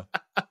 Yeah.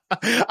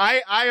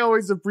 I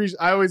always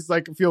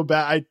like feel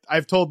bad.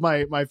 I've told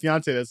my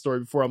fiance that story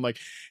before. I'm like,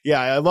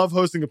 yeah, I love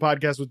hosting a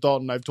podcast with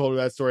Dalton. I've told her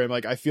that story. I'm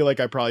like, I feel like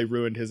I probably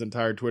ruined his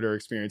entire Twitter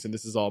experience, and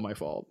this is all my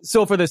fault.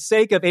 So for the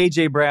sake of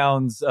AJ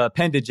Brown's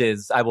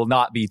appendages, I will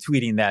not be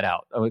tweeting that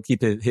out. I will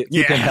keep him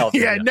healthy.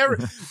 Yeah, never.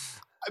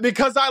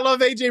 Because I love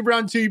AJ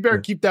Brown too. You better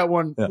keep that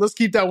one. Yeah. Let's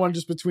keep that one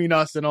just between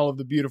us and all of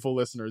the beautiful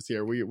listeners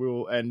here. We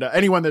will, and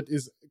anyone that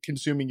is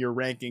consuming your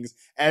rankings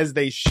as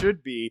they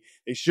should be,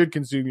 they should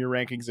consume your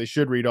rankings. They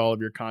should read all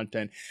of your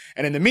content.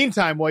 And in the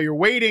meantime, while you're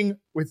waiting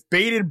with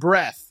bated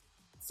breath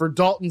for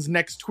Dalton's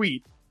next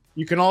tweet,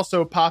 you can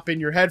also pop in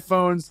your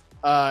headphones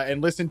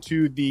and listen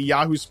to the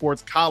Yahoo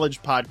Sports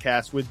College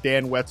podcast with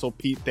Dan Wetzel,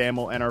 Pete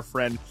Thamel, and our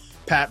friend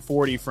Pat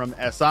Forty from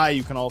SI.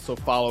 You can also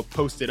follow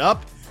Post It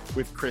Up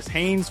with Chris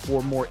Haynes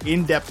for more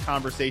in-depth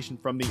conversation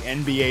from the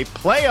NBA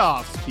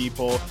playoffs,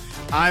 people.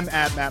 I'm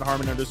at Matt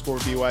Harmon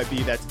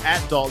 _BYB. That's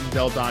at Dalton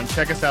Del Don.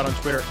 Check us out on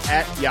Twitter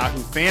at Yahoo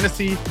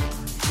Fantasy.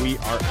 We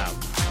are out.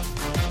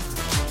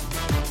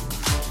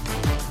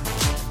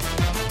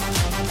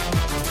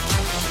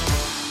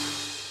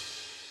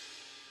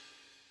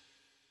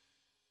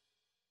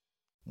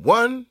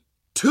 One,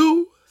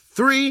 2,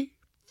 3,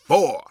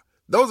 4.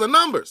 Those are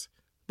numbers,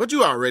 but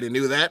you already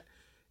knew that.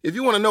 If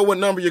you want to know what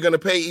number you're going to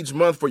pay each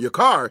month for your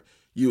car,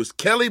 use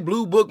Kelley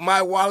Blue Book My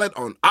Wallet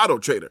on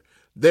AutoTrader.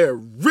 They're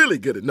really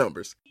good at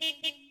numbers.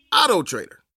 AutoTrader.